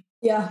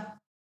 Yeah.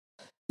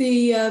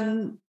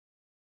 And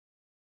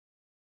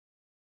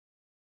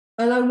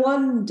I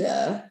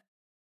wonder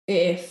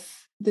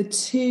if the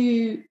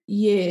 2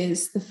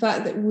 years, the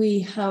fact that we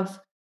have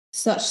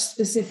such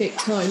specific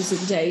times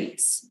and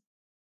dates,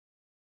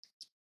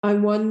 I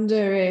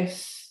wonder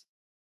if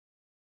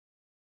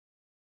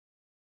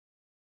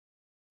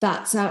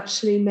that's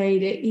actually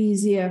made it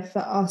easier for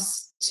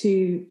us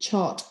to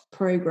chart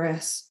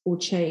progress or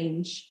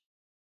change,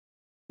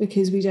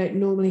 because we don't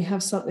normally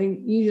have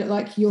something,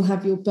 you'll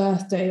have your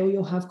birthday, or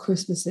you'll have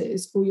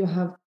Christmases, or you'll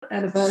have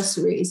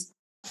anniversaries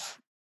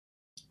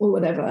or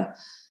whatever,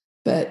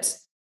 but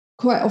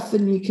quite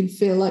often you can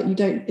feel like you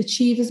don't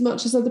achieve as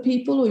much as other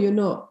people, or you're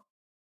not,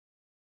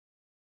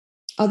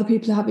 other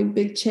people are having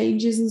big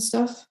changes and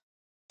stuff.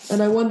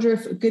 And I wonder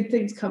if a good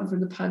thing to come from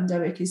the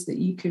pandemic is that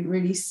you can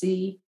really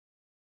see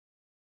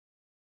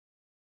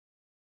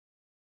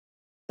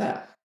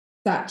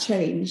that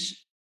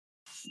change,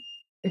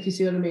 if you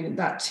see what I mean, in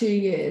that 2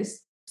 years.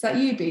 Is that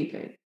you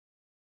beeping?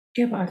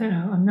 Yeah, but I don't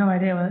know. I've no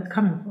idea where it's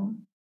coming from.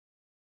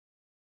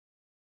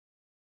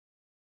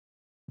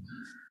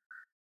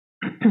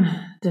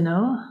 Don't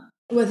know.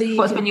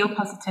 What's been your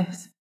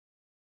positives?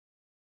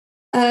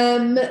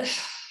 I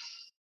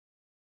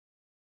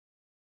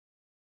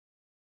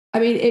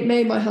mean, it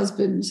made my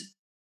husband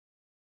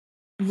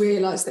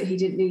realise that he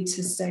didn't need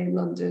to stay in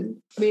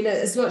London. I mean,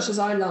 as much as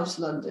I loved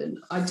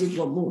London, I did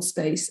want more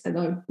space, and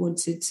I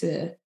wanted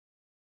to.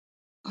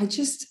 I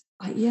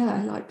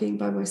like being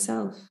by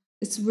myself.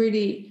 It's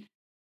really.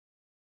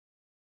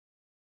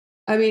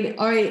 I mean,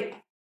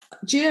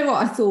 do you know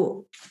what I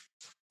thought?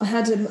 I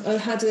had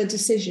a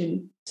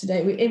decision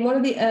today in one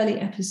of the early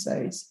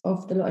episodes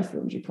of the Life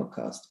Laundry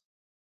podcast.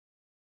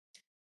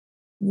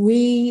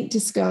 We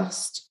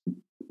discussed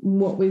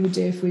what we would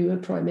do if we were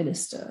Prime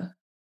Minister.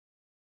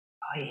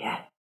 Oh, yeah.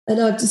 And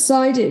I've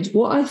decided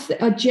what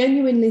I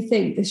genuinely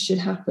think this should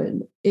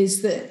happen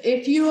is that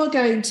if you are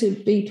going to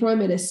be Prime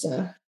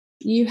Minister,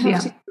 you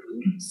have to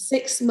do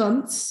 6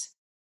 months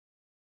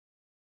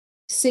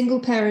single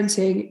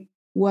parenting,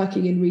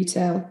 working in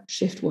retail,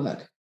 shift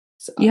work.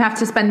 So you have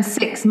to spend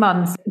 6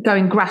 months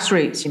going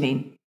grassroots, you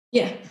mean?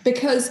 Yeah,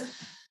 because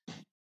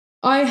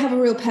I have a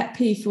real pet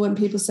peeve for when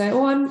people say,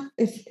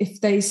 if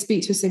they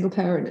speak to a single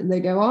parent and they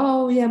go,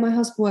 oh, yeah, my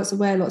husband works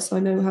away a lot, so I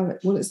know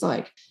what it's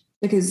like.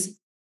 Because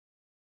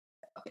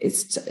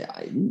it's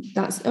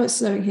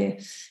snowing here.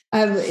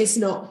 It's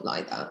not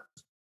like that.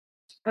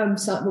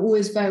 So I'm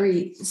always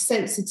very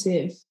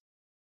sensitive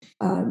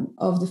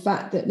of the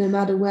fact that no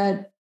matter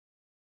where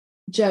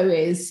Joe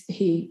is,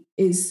 he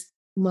is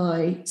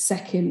my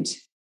second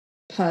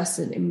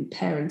person in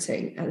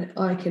parenting, and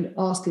I can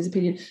ask his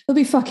opinion. It'll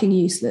be fucking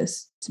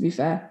useless, to be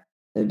fair.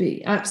 It'd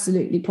be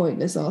absolutely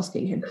pointless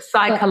asking him.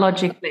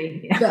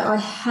 Psychologically. But I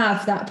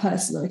have that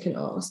person I can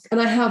ask. And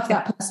I have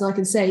that person I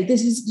can say,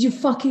 you're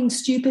fucking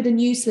stupid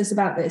and useless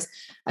about this.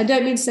 I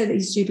don't mean to say that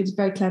he's stupid, he's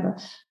very clever.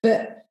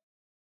 But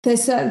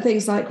there's certain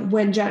things, like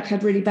when Jack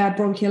had really bad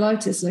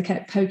bronchiolitis and I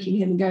kept poking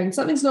him and going,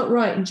 something's not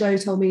right. And Joe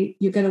told me,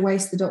 you're going to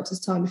waste the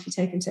doctor's time if you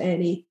take him to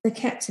A&E. They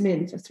kept him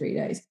in for 3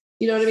 days.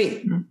 You know what I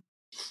mean?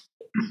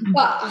 Mm-hmm.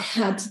 But I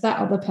had that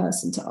other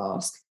person to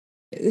ask.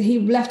 He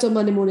left on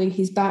Monday morning.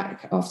 He's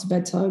back after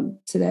bedtime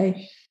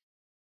today.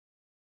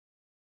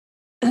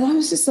 And I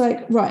was just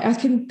like, right, I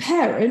can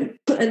parent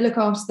and look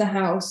after the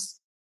house,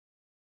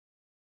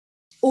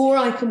 or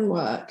I can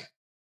work.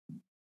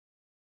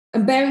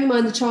 And bearing in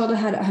mind the child I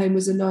had at home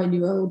was a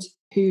 9-year-old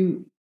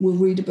who will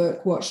read a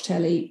book, watch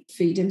telly,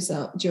 feed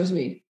himself. Do you know what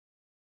I mean?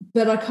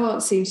 But I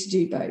can't seem to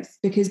do both,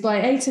 because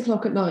by 8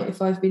 o'clock at night,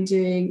 if I've been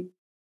doing...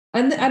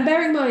 And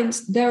bearing in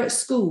mind, they're at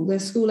school. They're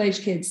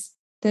school-age kids.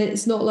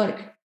 It's not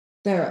like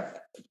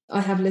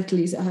I have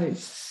littlies at home.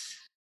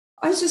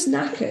 I was just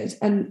knackered,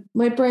 and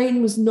my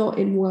brain was not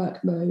in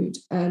work mode,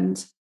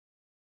 and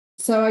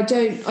so I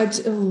don't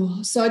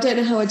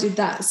know how I did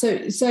that.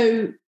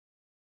 So,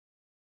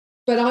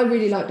 but I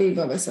really like being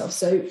by myself.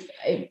 So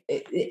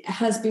it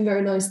has been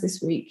very nice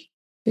this week,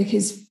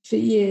 because for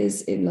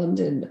years in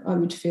London I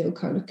would feel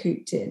kind of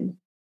cooped in,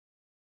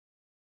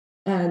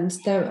 and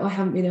I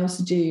haven't been able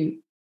to do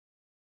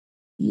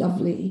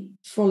lovely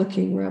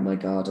frolicking around my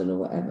garden or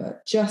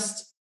whatever.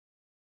 Just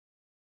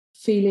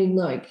feeling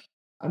like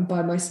I'm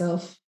by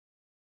myself.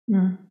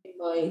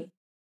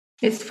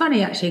 It's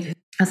funny, actually, I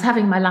was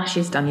having my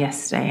lashes done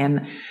yesterday,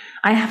 and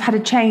I have had a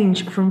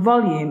change from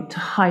volume to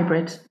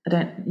hybrid.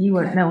 No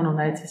one will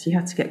notice. You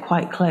have to get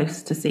quite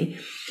close to see.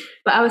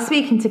 But I was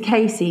speaking to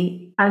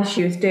Casey as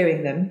she was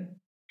doing them,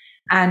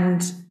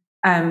 and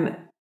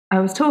I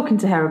was talking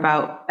to her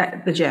about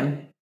the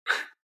gym,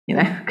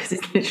 because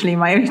it's literally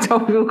my only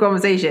topical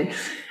conversation.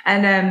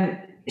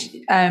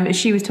 And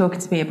she was talking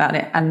to me about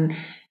it, and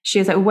she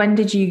was like, when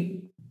did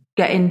you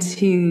get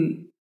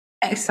into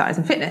exercise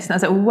and fitness. And I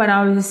was like, well, when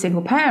I was a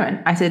single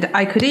parent, I said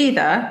I could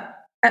either,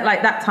 at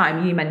like that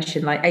time you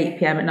mentioned, like 8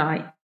 p.m. at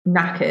night,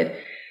 knackered,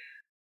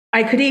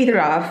 I could either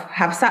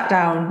have sat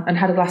down and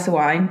had a glass of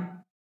wine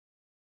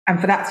and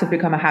for that to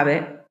become a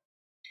habit.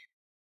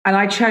 And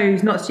I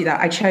chose not to do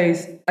that.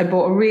 I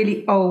bought a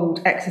really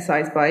old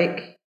exercise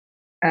bike,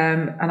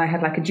 and I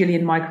had like a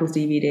Gillian Michaels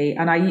DVD,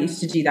 and I used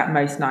to do that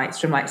most nights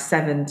from like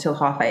 7 till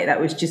 8:30. That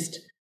was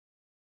just,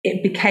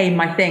 it became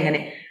my thing, and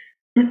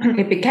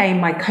it became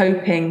my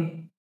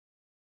coping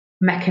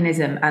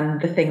mechanism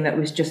and the thing that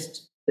was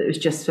just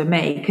for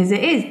me, because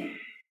it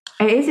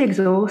is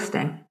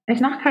exhausting.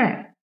 It's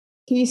knackering.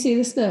 Can you see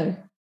the snow?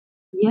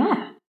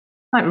 Yeah,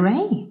 like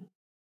rain.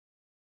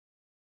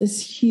 It's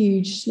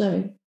huge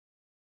snow.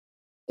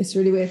 It's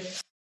really weird.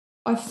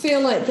 I feel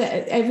like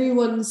that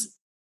everyone's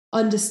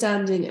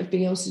understanding of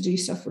being able to do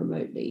stuff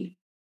remotely,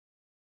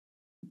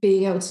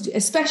 being able to do,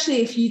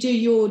 especially if you do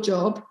your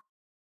job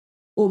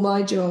or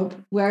my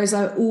job. Whereas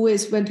I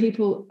always, when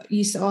people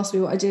used to ask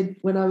me what I did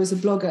when I was a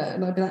blogger,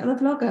 and I'd be like, I'm a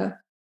blogger,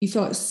 you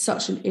feel like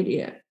such an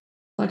idiot.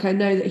 Like, I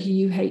know that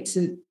you hate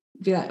to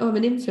be like, oh, I'm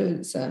an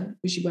influencer,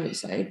 which you won't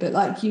say, but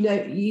like,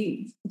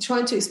 you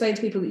trying to explain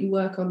to people that you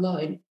work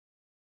online.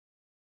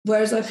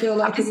 Whereas I feel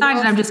like I've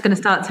decided I'm just going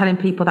to start telling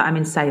people that I'm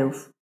in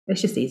sales. It's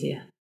just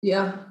easier.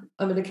 Yeah,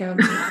 I'm an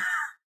accountant.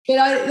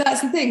 But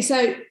that's the thing.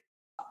 So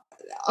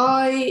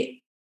I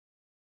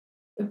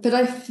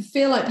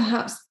feel like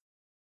perhaps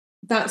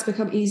that's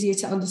become easier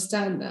to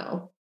understand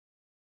now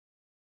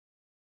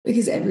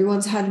because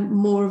everyone's had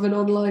more of an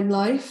online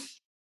life.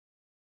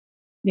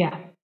 Yeah.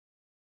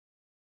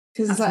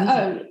 Because it's like,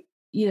 oh,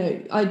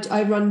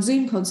 I run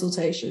Zoom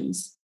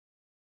consultations.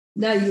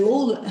 Now you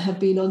all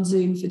have been on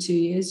Zoom for 2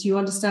 years. You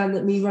understand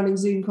that me running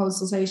Zoom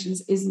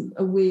consultations isn't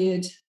a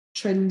weird,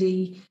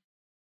 trendy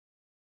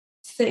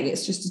thing.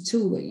 It's just a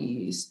tool that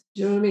you use.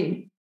 Do you know what I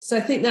mean? So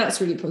I think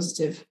that's really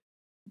positive.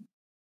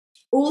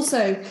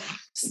 Also,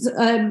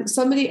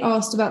 somebody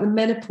asked about the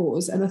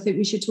menopause, and I think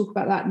we should talk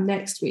about that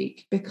next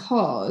week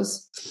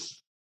because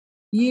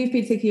you've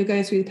been thinking you're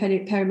going through the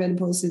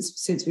perimenopause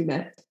since we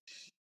met.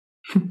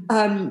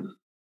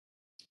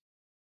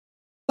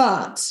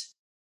 But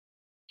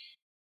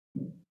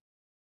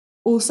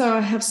also I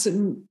have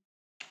some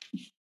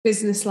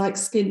business-like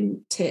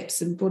skin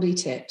tips and body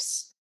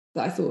tips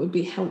that I thought would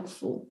be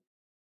helpful.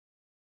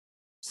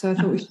 So I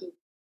thought we should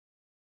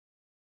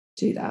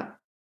do that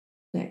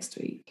next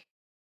week.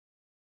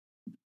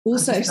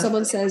 Also, if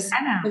someone says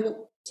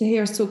to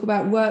hear us talk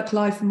about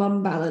work-life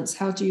mum balance,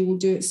 how do you all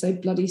do it so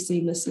bloody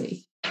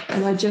seamlessly?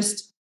 And I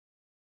just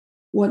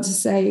want to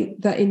say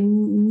that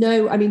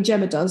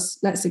Gemma does,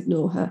 let's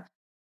ignore her.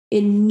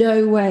 In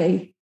no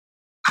way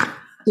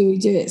do we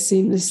do it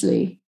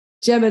seamlessly.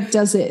 Gemma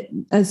does it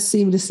as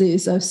seamlessly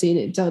as I've seen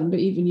it done, but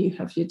even you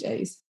have your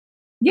days.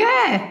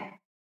 Yeah.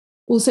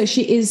 Also,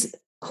 she is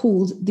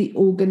called the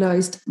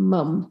organised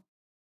mum.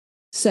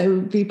 So it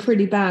would be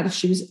pretty bad if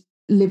she was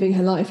living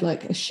her life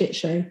like a shit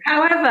show.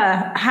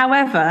 However,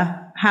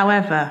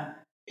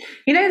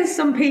 there's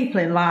some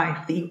people in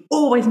life that you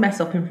always mess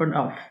up in front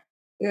of.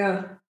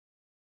 Yeah.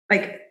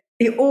 Like,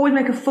 you always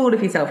make a fool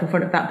of yourself in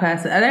front of that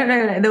person. I don't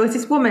know. There was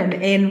this woman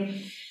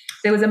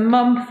there was a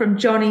mum from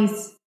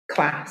Johnny's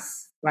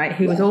class, right,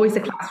 who was always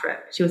a class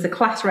rep. She was a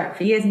class rep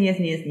for years and years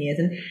and years and years.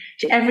 And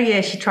every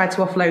year she tried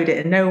to offload it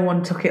and no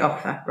one took it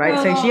off her, right?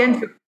 So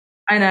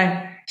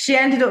she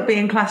ended up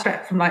being class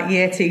rep from like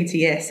year 2 to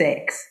year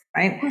 6,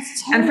 right?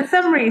 And for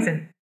some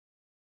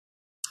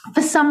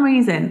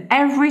reason,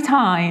 every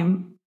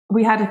time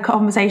we had a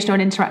conversation or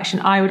an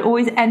interaction, I would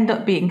always end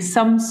up being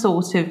some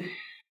sort of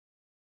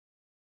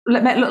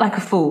look like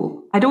a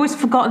fool. I'd always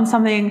forgotten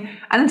something,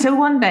 and until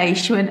one day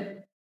she went,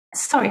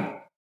 "Sorry,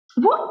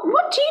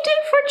 what do you do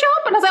for a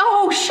job?" And I was like,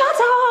 "Oh, shut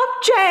up,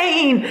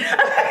 Jane."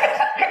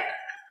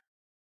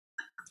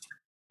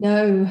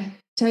 No,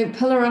 don't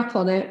pull her up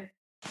on it.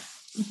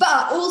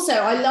 But also,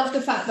 I love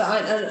the fact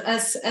that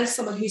as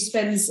someone who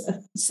spends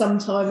some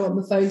time on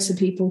the phone to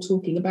people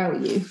talking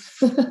about you,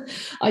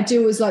 I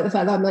do always like the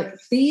fact that I'm like,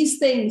 these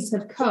things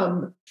have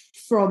come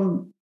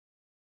from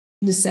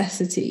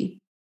necessity.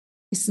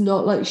 It's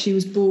not like she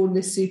was born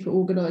this super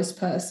organised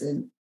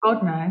person.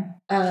 God, no.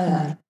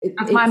 As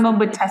my mum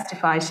would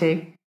testify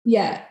to.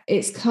 Yeah,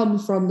 it's come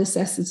from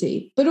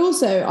necessity. But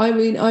also, I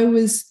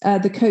was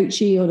the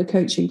coachee on a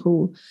coaching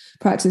call,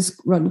 practice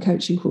run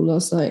coaching call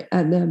last night.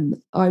 And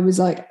I was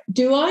like,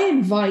 do I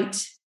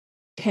invite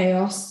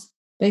chaos?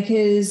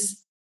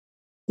 Because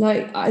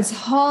like, as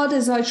hard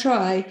as I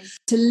try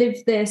to live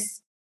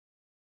this,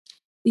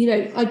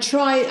 I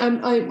try,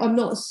 I'm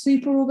not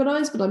super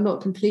organised, but I'm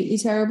not completely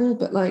terrible.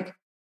 But like,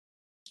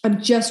 I'm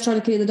just trying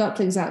to clean the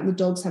ducklings out and the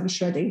dogs have a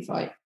shredding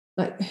fight.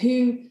 Like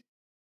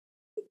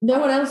no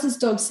one else's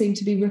dogs seem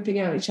to be ripping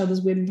out each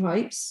other's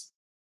windpipes.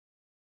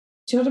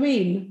 Do you know what I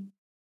mean?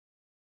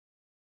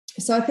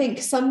 So I think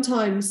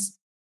sometimes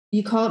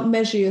you can't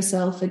measure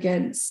yourself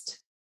against.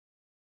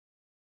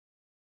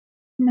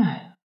 No.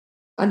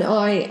 And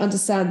I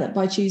understand that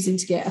by choosing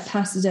to get a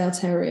Patterdale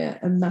Terrier,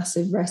 a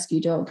massive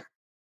rescue dog,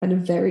 and a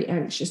very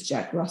anxious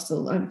Jack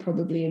Russell I'm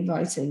probably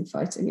inviting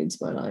fighting into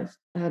my life.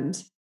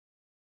 And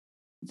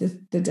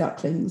the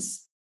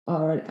ducklings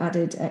are an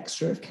added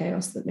extra of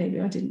chaos that maybe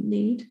I didn't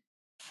need.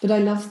 But I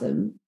love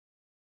them.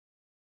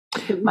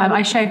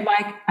 I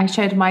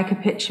showed Mike a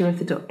picture of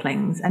the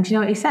ducklings, and do you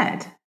know what he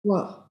said?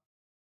 What?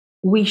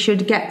 We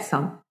should get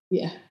some.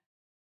 Yeah.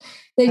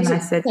 And I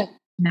said,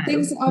 no,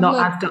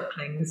 not as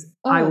ducklings.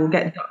 Oh. I will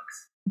get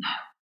ducks. No,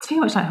 it's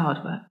too much like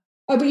hard work.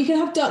 Oh, but you can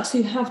have ducks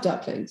who have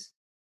ducklings.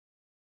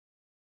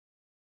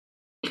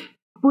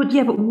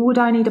 But would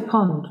I need a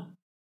pond?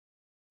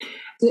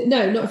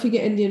 No, not if you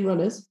get Indian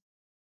runners.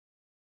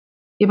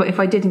 Yeah, but if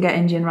I didn't get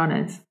Indian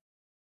runners?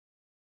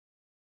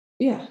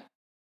 Yeah.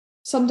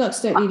 Some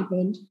ducks don't need a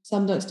pond.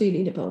 Some ducks do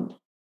need a pond.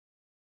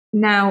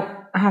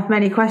 Now, I have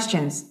many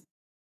questions.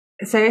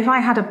 So if I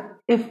had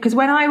because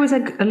when I was a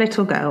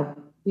little girl,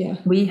 yeah,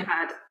 we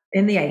had,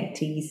 in the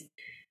 80s,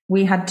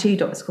 we had 2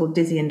 ducks called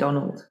Dizzy and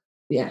Donald.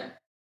 Yeah.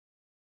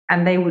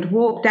 And they would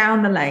walk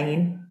down the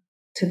lane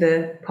to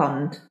the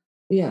pond.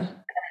 Yeah. And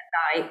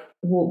at night,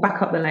 walk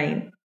back up the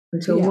lane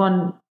until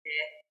one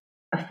year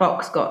a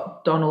fox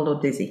got Donald or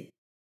Dizzy.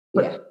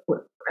 But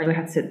we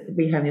had to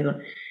be home the other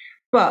one.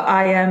 But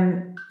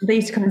they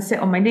used to come and sit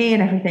on my knee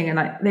and everything,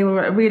 and they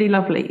were a really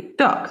lovely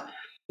duck.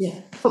 Yeah.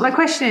 But my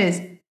question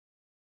is,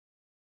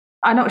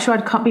 I'm not sure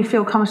I'd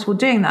feel comfortable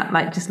doing that,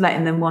 like just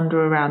letting them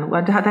wander around.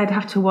 They'd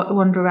have to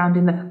wander around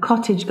in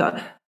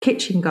the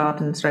kitchen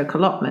garden stroke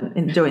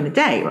allotment during the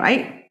day,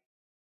 right?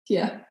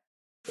 Yeah.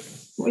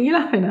 What are you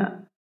laughing at?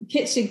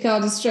 Kitchen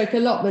garden stroke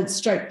allotment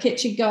stroke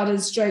kitchen garden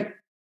stroke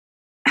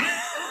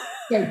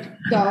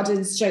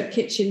garden stroke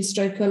kitchen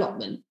stroke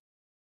allotment.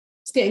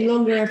 It's getting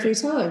longer every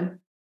time.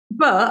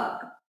 But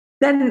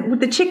then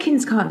the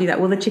chickens can't do that.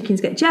 Will the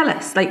chickens get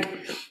jealous? Like,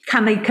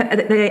 are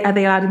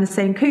they allowed in the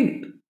same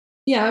coop?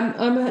 Yeah,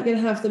 I'm going to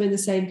have them in the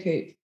same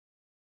coop.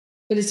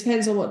 But it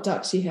depends on what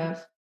ducks you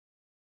have.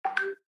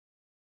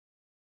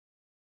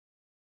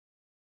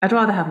 I'd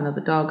rather have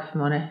another dog, if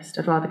I'm honest.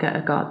 I'd rather get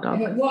a guard dog.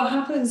 What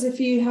happens if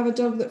you have a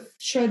dog that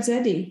shreds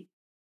Eddie?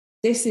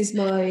 This is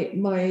my.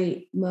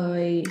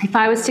 If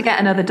I was to get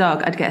another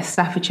dog, I'd get a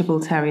Staffordshire Bull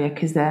Terrier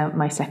because they're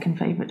my second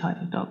favourite type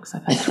of dogs.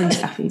 I've had 3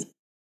 Staffies.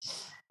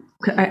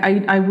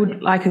 I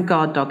would like a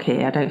guard dog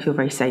here. I don't feel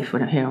very safe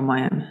when I'm here on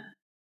my own.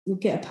 We'll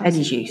get a Pasadale.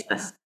 Eddie's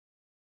useless.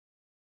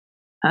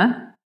 Huh?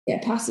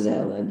 Get a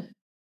Pasadale then.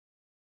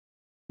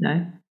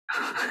 No.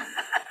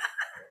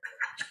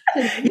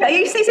 Yeah,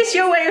 is this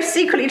your way of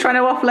secretly trying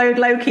to offload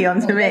Loki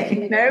onto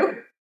me? No?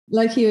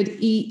 Loki would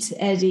eat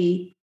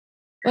Eddie.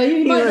 Well,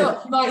 you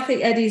might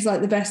think Eddie's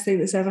like the best thing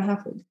that's ever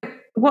happened.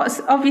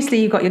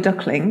 Obviously you've got your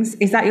ducklings.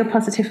 Is that your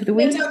positive of the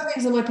week? The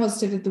ducklings are my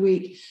positive of the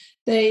week.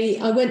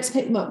 I went to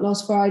pick them up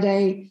last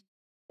Friday.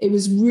 It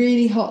was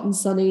really hot and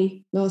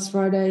sunny last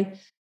Friday.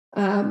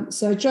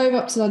 So I drove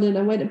up to London.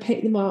 I went and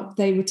picked them up.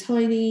 They were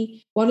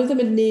tiny. One of them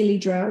had nearly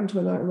drowned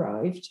when I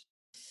arrived.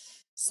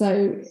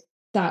 So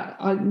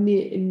that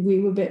we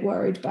were a bit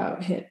worried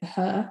about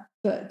her,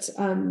 but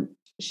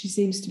she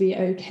seems to be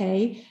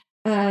okay.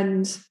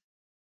 And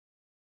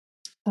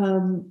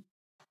so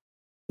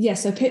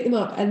I picked them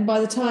up, and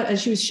and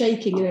she was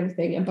shaking and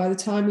everything, and by the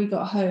time we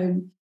got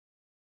home,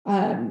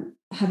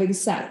 having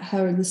sat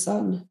her in the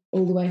sun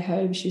all the way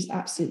home, she was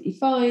absolutely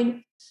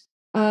fine.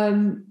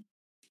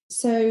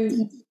 So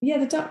yeah,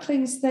 the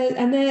ducklings,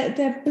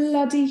 they're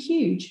bloody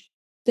huge.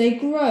 They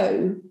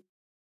grow.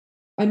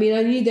 I mean,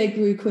 I knew they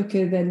grew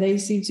quicker they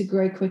seem to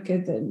grow quicker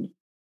than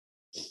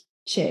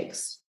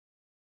chicks.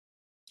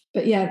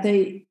 But yeah,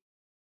 they're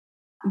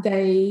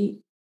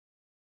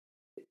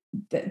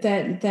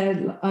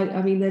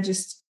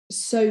just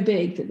so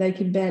big that they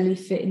can barely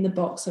fit in the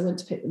box I went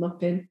to pick them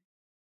up in.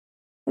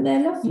 And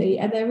they're lovely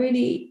and they're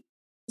really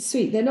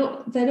sweet. They're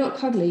not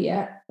cuddly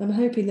yet. I'm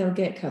hoping they'll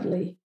get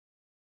cuddly.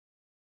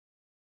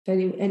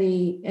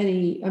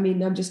 If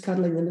I'm just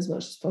cuddling them as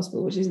much as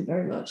possible, which isn't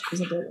very much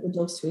because I don't want the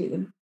dogs to eat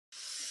them.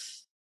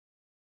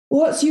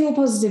 What's your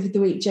positive of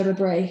the week, Gemma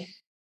Bray?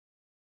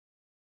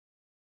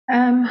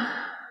 There's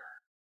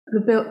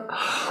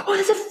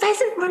a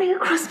pheasant running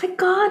across my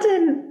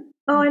garden.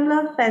 Oh, I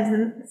love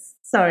pheasants.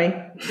 Sorry.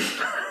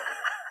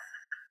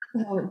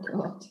 Oh,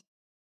 God.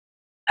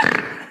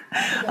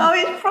 Oh,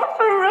 it's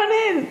proper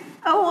running.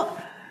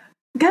 Oh,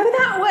 go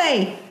that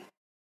way.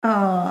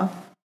 Oh.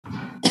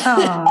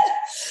 I'm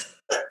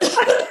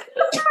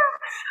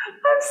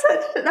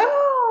such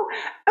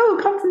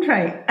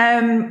concentrate.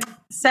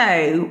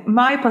 So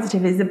my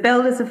positive is the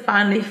builders have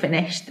finally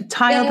finished,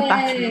 tiled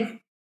the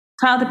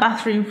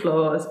bathroom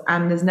floors,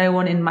 and there's no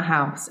one in my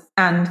house.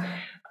 And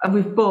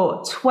we've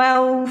bought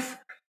 12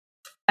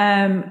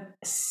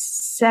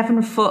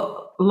 7-foot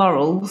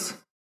laurels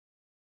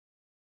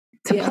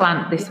to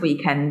plant this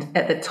weekend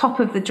at the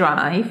top of the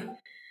drive,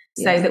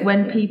 so that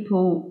when the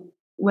people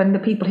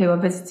who are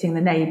visiting,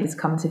 the neighbours,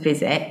 come to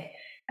visit,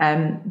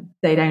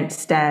 they don't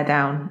stare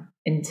down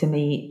into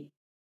me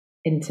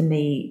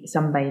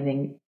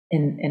sunbathing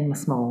in my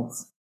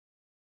smalls.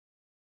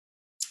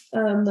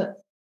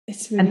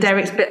 It's really and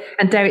Derek's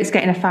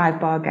getting a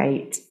 5-bar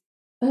gate.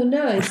 Oh,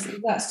 nice.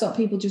 That stopped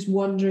people just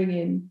wandering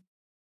in.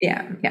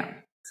 Yeah.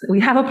 So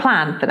we have a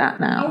plan for that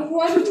now.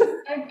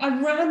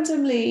 I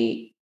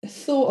randomly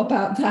thought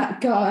about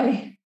that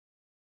guy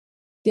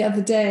the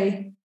other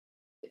day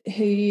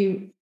who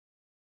you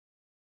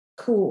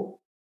caught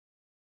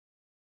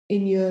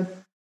in your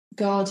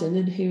garden,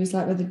 and he was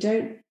like, well, they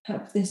don't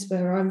have this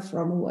where I'm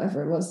from, or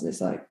whatever it was. And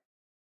it's like,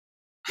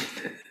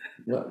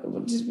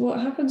 what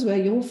happens where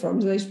you're from?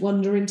 Do they just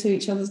wander into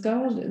each other's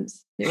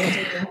gardens?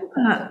 I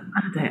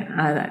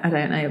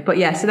don't know. But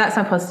yeah, so that's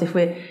our positive.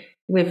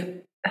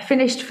 We've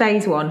finished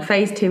phase 1.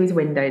 Phase 2 is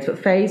windows, but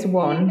phase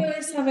 1. Are you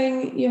guys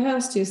having your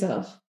house to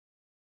yourself?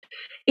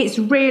 It's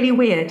really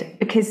weird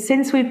because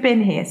since we've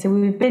been here, so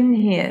we've been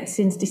here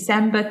since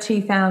December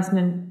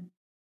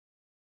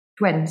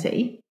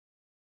 2020.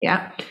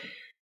 Yeah.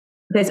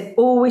 There's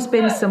always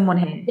been someone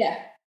here. Yeah.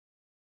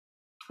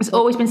 There's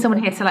always been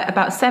someone here. So like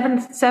about 7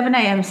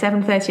 a.m.,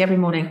 7:30 every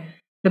morning,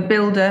 the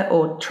builder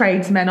or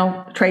tradesman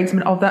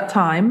of that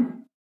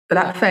time for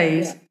that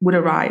phase would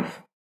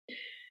arrive.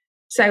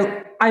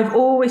 So I've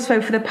always,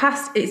 so for the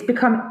past, it's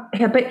become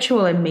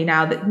habitual in me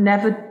now that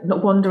never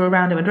wander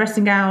around in a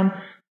dressing gown,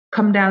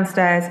 come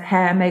downstairs,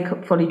 hair,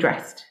 makeup, fully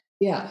dressed.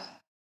 Yeah.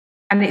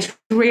 And it's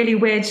really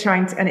weird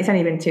and it's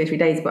only been 2 or 3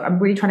 days, but I'm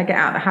really trying to get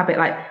out of the habit.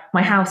 Like,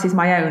 my house is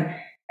my own.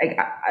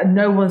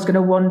 No one's going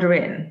to wander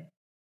in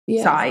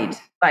side.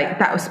 Like,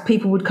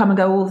 people would come and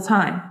go all the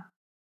time.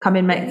 Come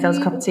in, make themselves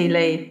a cup of tea,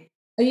 leave.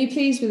 Are you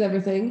pleased with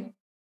everything?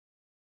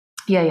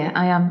 Yeah,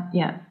 I am.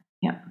 Yeah.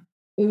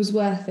 It was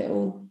worth it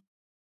all.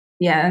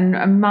 Yeah, and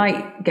I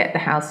might get the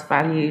house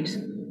valued.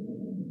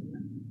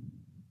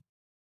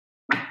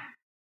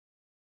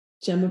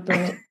 Gemma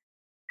Burt.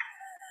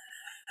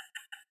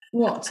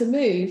 What, to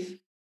move?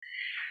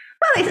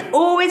 Well, it's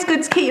always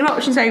good to keep your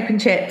options open,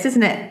 Chips,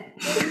 isn't it?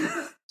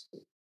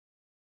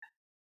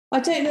 I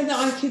don't know that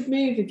I could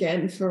move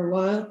again for a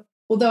while.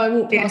 Although I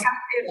walked past.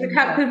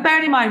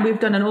 Bearing in mind, we've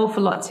done an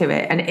awful lot to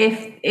it, and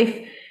if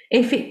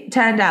it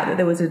turned out that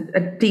there was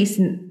a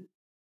decent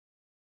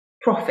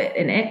profit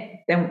in it,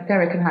 then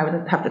Derek and I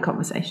would have the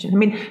conversation. I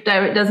mean,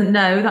 Derek doesn't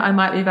know that I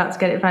might be about to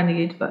get it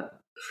valued, but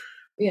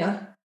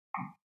yeah.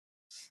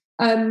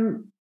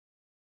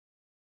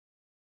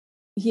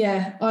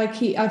 Yeah, I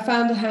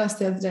found a house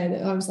the other day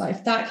that I was like,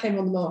 if that came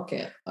on the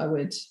market, I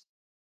would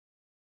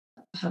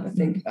have a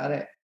think about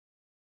it.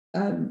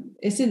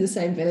 It's in the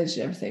same village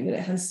and everything, but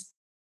it has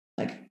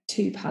like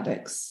 2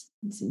 paddocks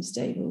and some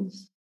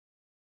stables.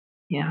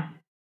 Yeah.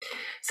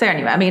 So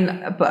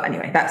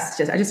anyway, that's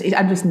just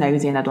I'm just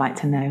nosy and I'd like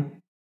to know.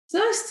 It's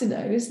nice to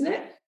know, isn't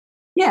it?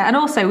 Yeah, and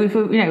also we've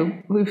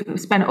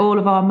spent all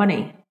of our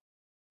money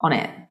on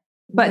it,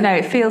 but no,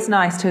 it feels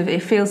nice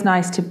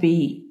to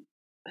be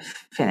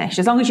finished,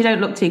 as long as you don't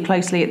look too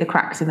closely at the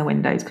cracks in the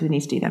windows, because we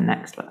need to do them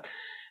next. But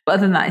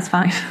other than that, it's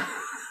fine.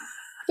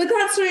 But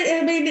that's really,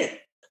 I mean,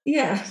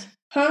 yeah.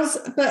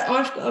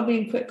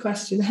 Quick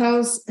question.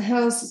 How's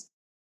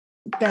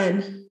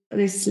Ben? And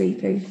he's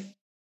sleeping.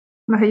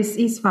 No,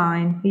 he's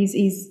fine. He's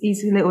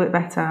a little bit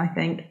better, I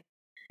think.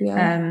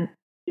 Yeah.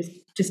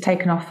 Just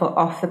taken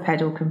off the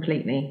pedal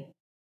completely,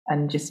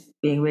 and just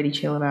being really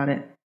chill about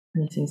it.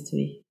 And he seems to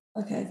be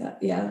okay. I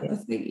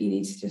think you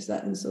need to just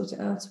let them sort it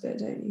out a bit,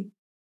 don't you?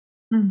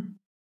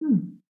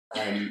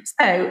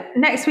 So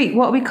next week,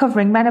 what are we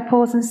covering?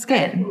 Menopause and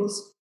skin?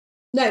 Menopause.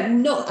 No,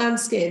 not and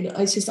skin.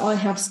 It's just I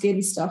have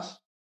skin stuff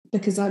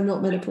because I'm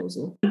not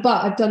menopausal.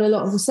 But I've done a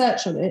lot of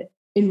research on it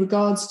in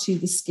regards to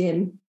the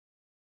skin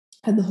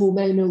and the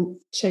hormonal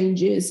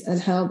changes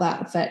and how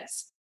that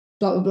affects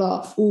blah, blah,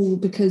 blah, all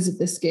because of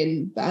the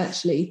skin. But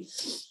actually,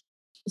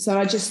 so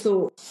I just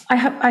thought... I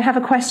have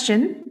a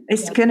question.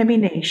 It's going to be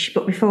niche,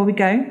 but before we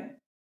go,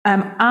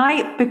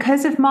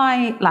 because of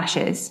my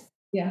lashes,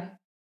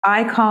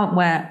 I can't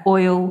wear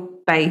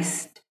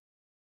oil-based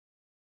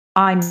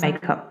eye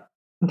makeup,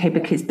 okay,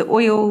 because the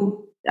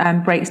oil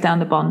breaks down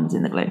the bonds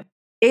in the glue.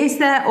 Is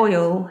there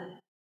oil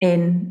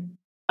in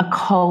a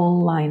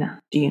kohl liner?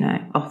 Do you know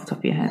off the top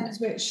of your head?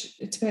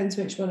 It depends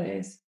which one it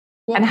is.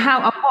 And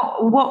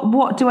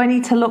what do I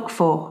need to look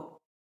for?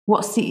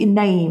 What's the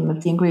name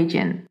of the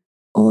ingredient?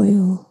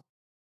 Oil.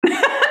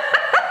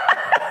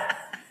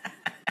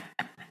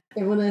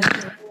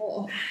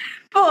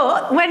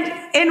 But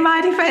in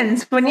my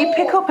defence, when you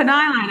pick up an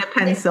eyeliner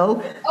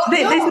pencil,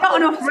 there's not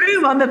enough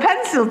room on the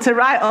pencil to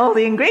write all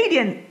the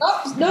ingredients.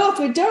 No,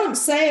 we don't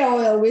say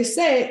oil, we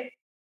say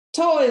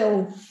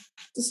toil.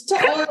 There's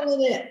oil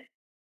in it.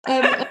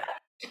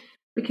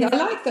 Because I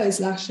like those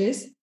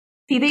lashes.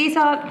 See, these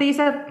are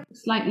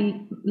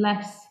slightly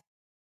less.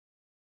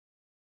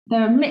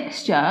 They're a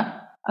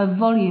mixture of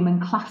volume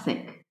and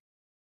classic.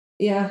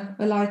 Yeah,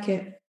 I like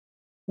it.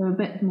 They're a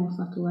bit more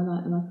subtle. I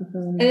like them. I prefer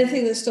them.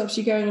 Anything that stops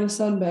you going on a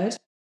sunbed.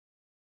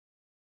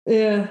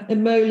 Yeah,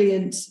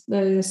 emollient.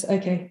 No,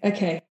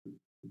 okay.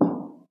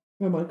 Oh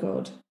my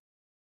God.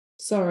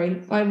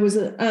 Sorry, I was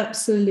an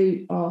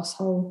absolute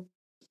arsehole.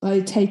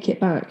 I take it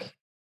back.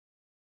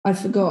 I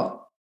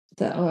forgot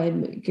that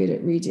I'm good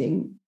at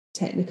reading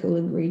technical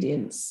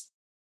ingredients.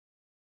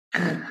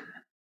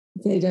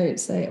 They don't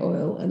say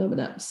oil, and I'm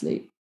an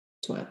absolute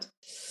twat.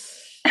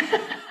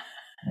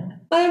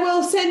 I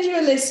will send you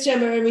a list,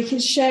 Gemma, and we can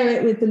share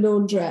it with the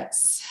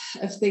laundrettes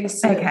of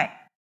things. Okay.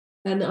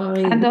 And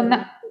on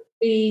that,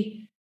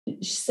 we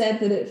said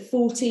that at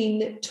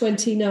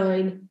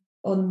 14:29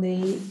 on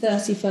the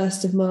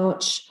 31st of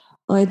March,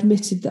 I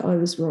admitted that I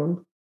was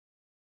wrong.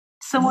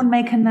 someone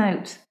make a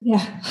note.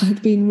 Yeah,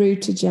 I'd been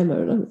rude to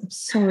Gemma, and I'm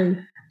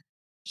sorry.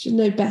 Should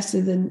know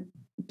better than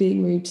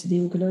being rude to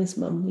the organised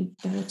mum. We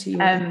bow to you.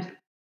 Yeah.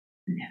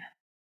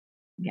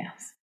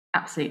 Yes,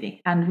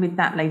 absolutely. And with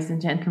that, ladies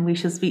and gentlemen, we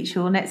shall speak to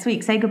you all next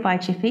week. Say goodbye,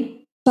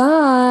 Chippy.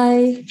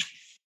 Bye.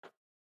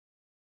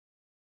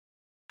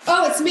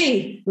 Oh, it's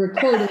me.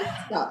 Recording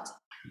stopped.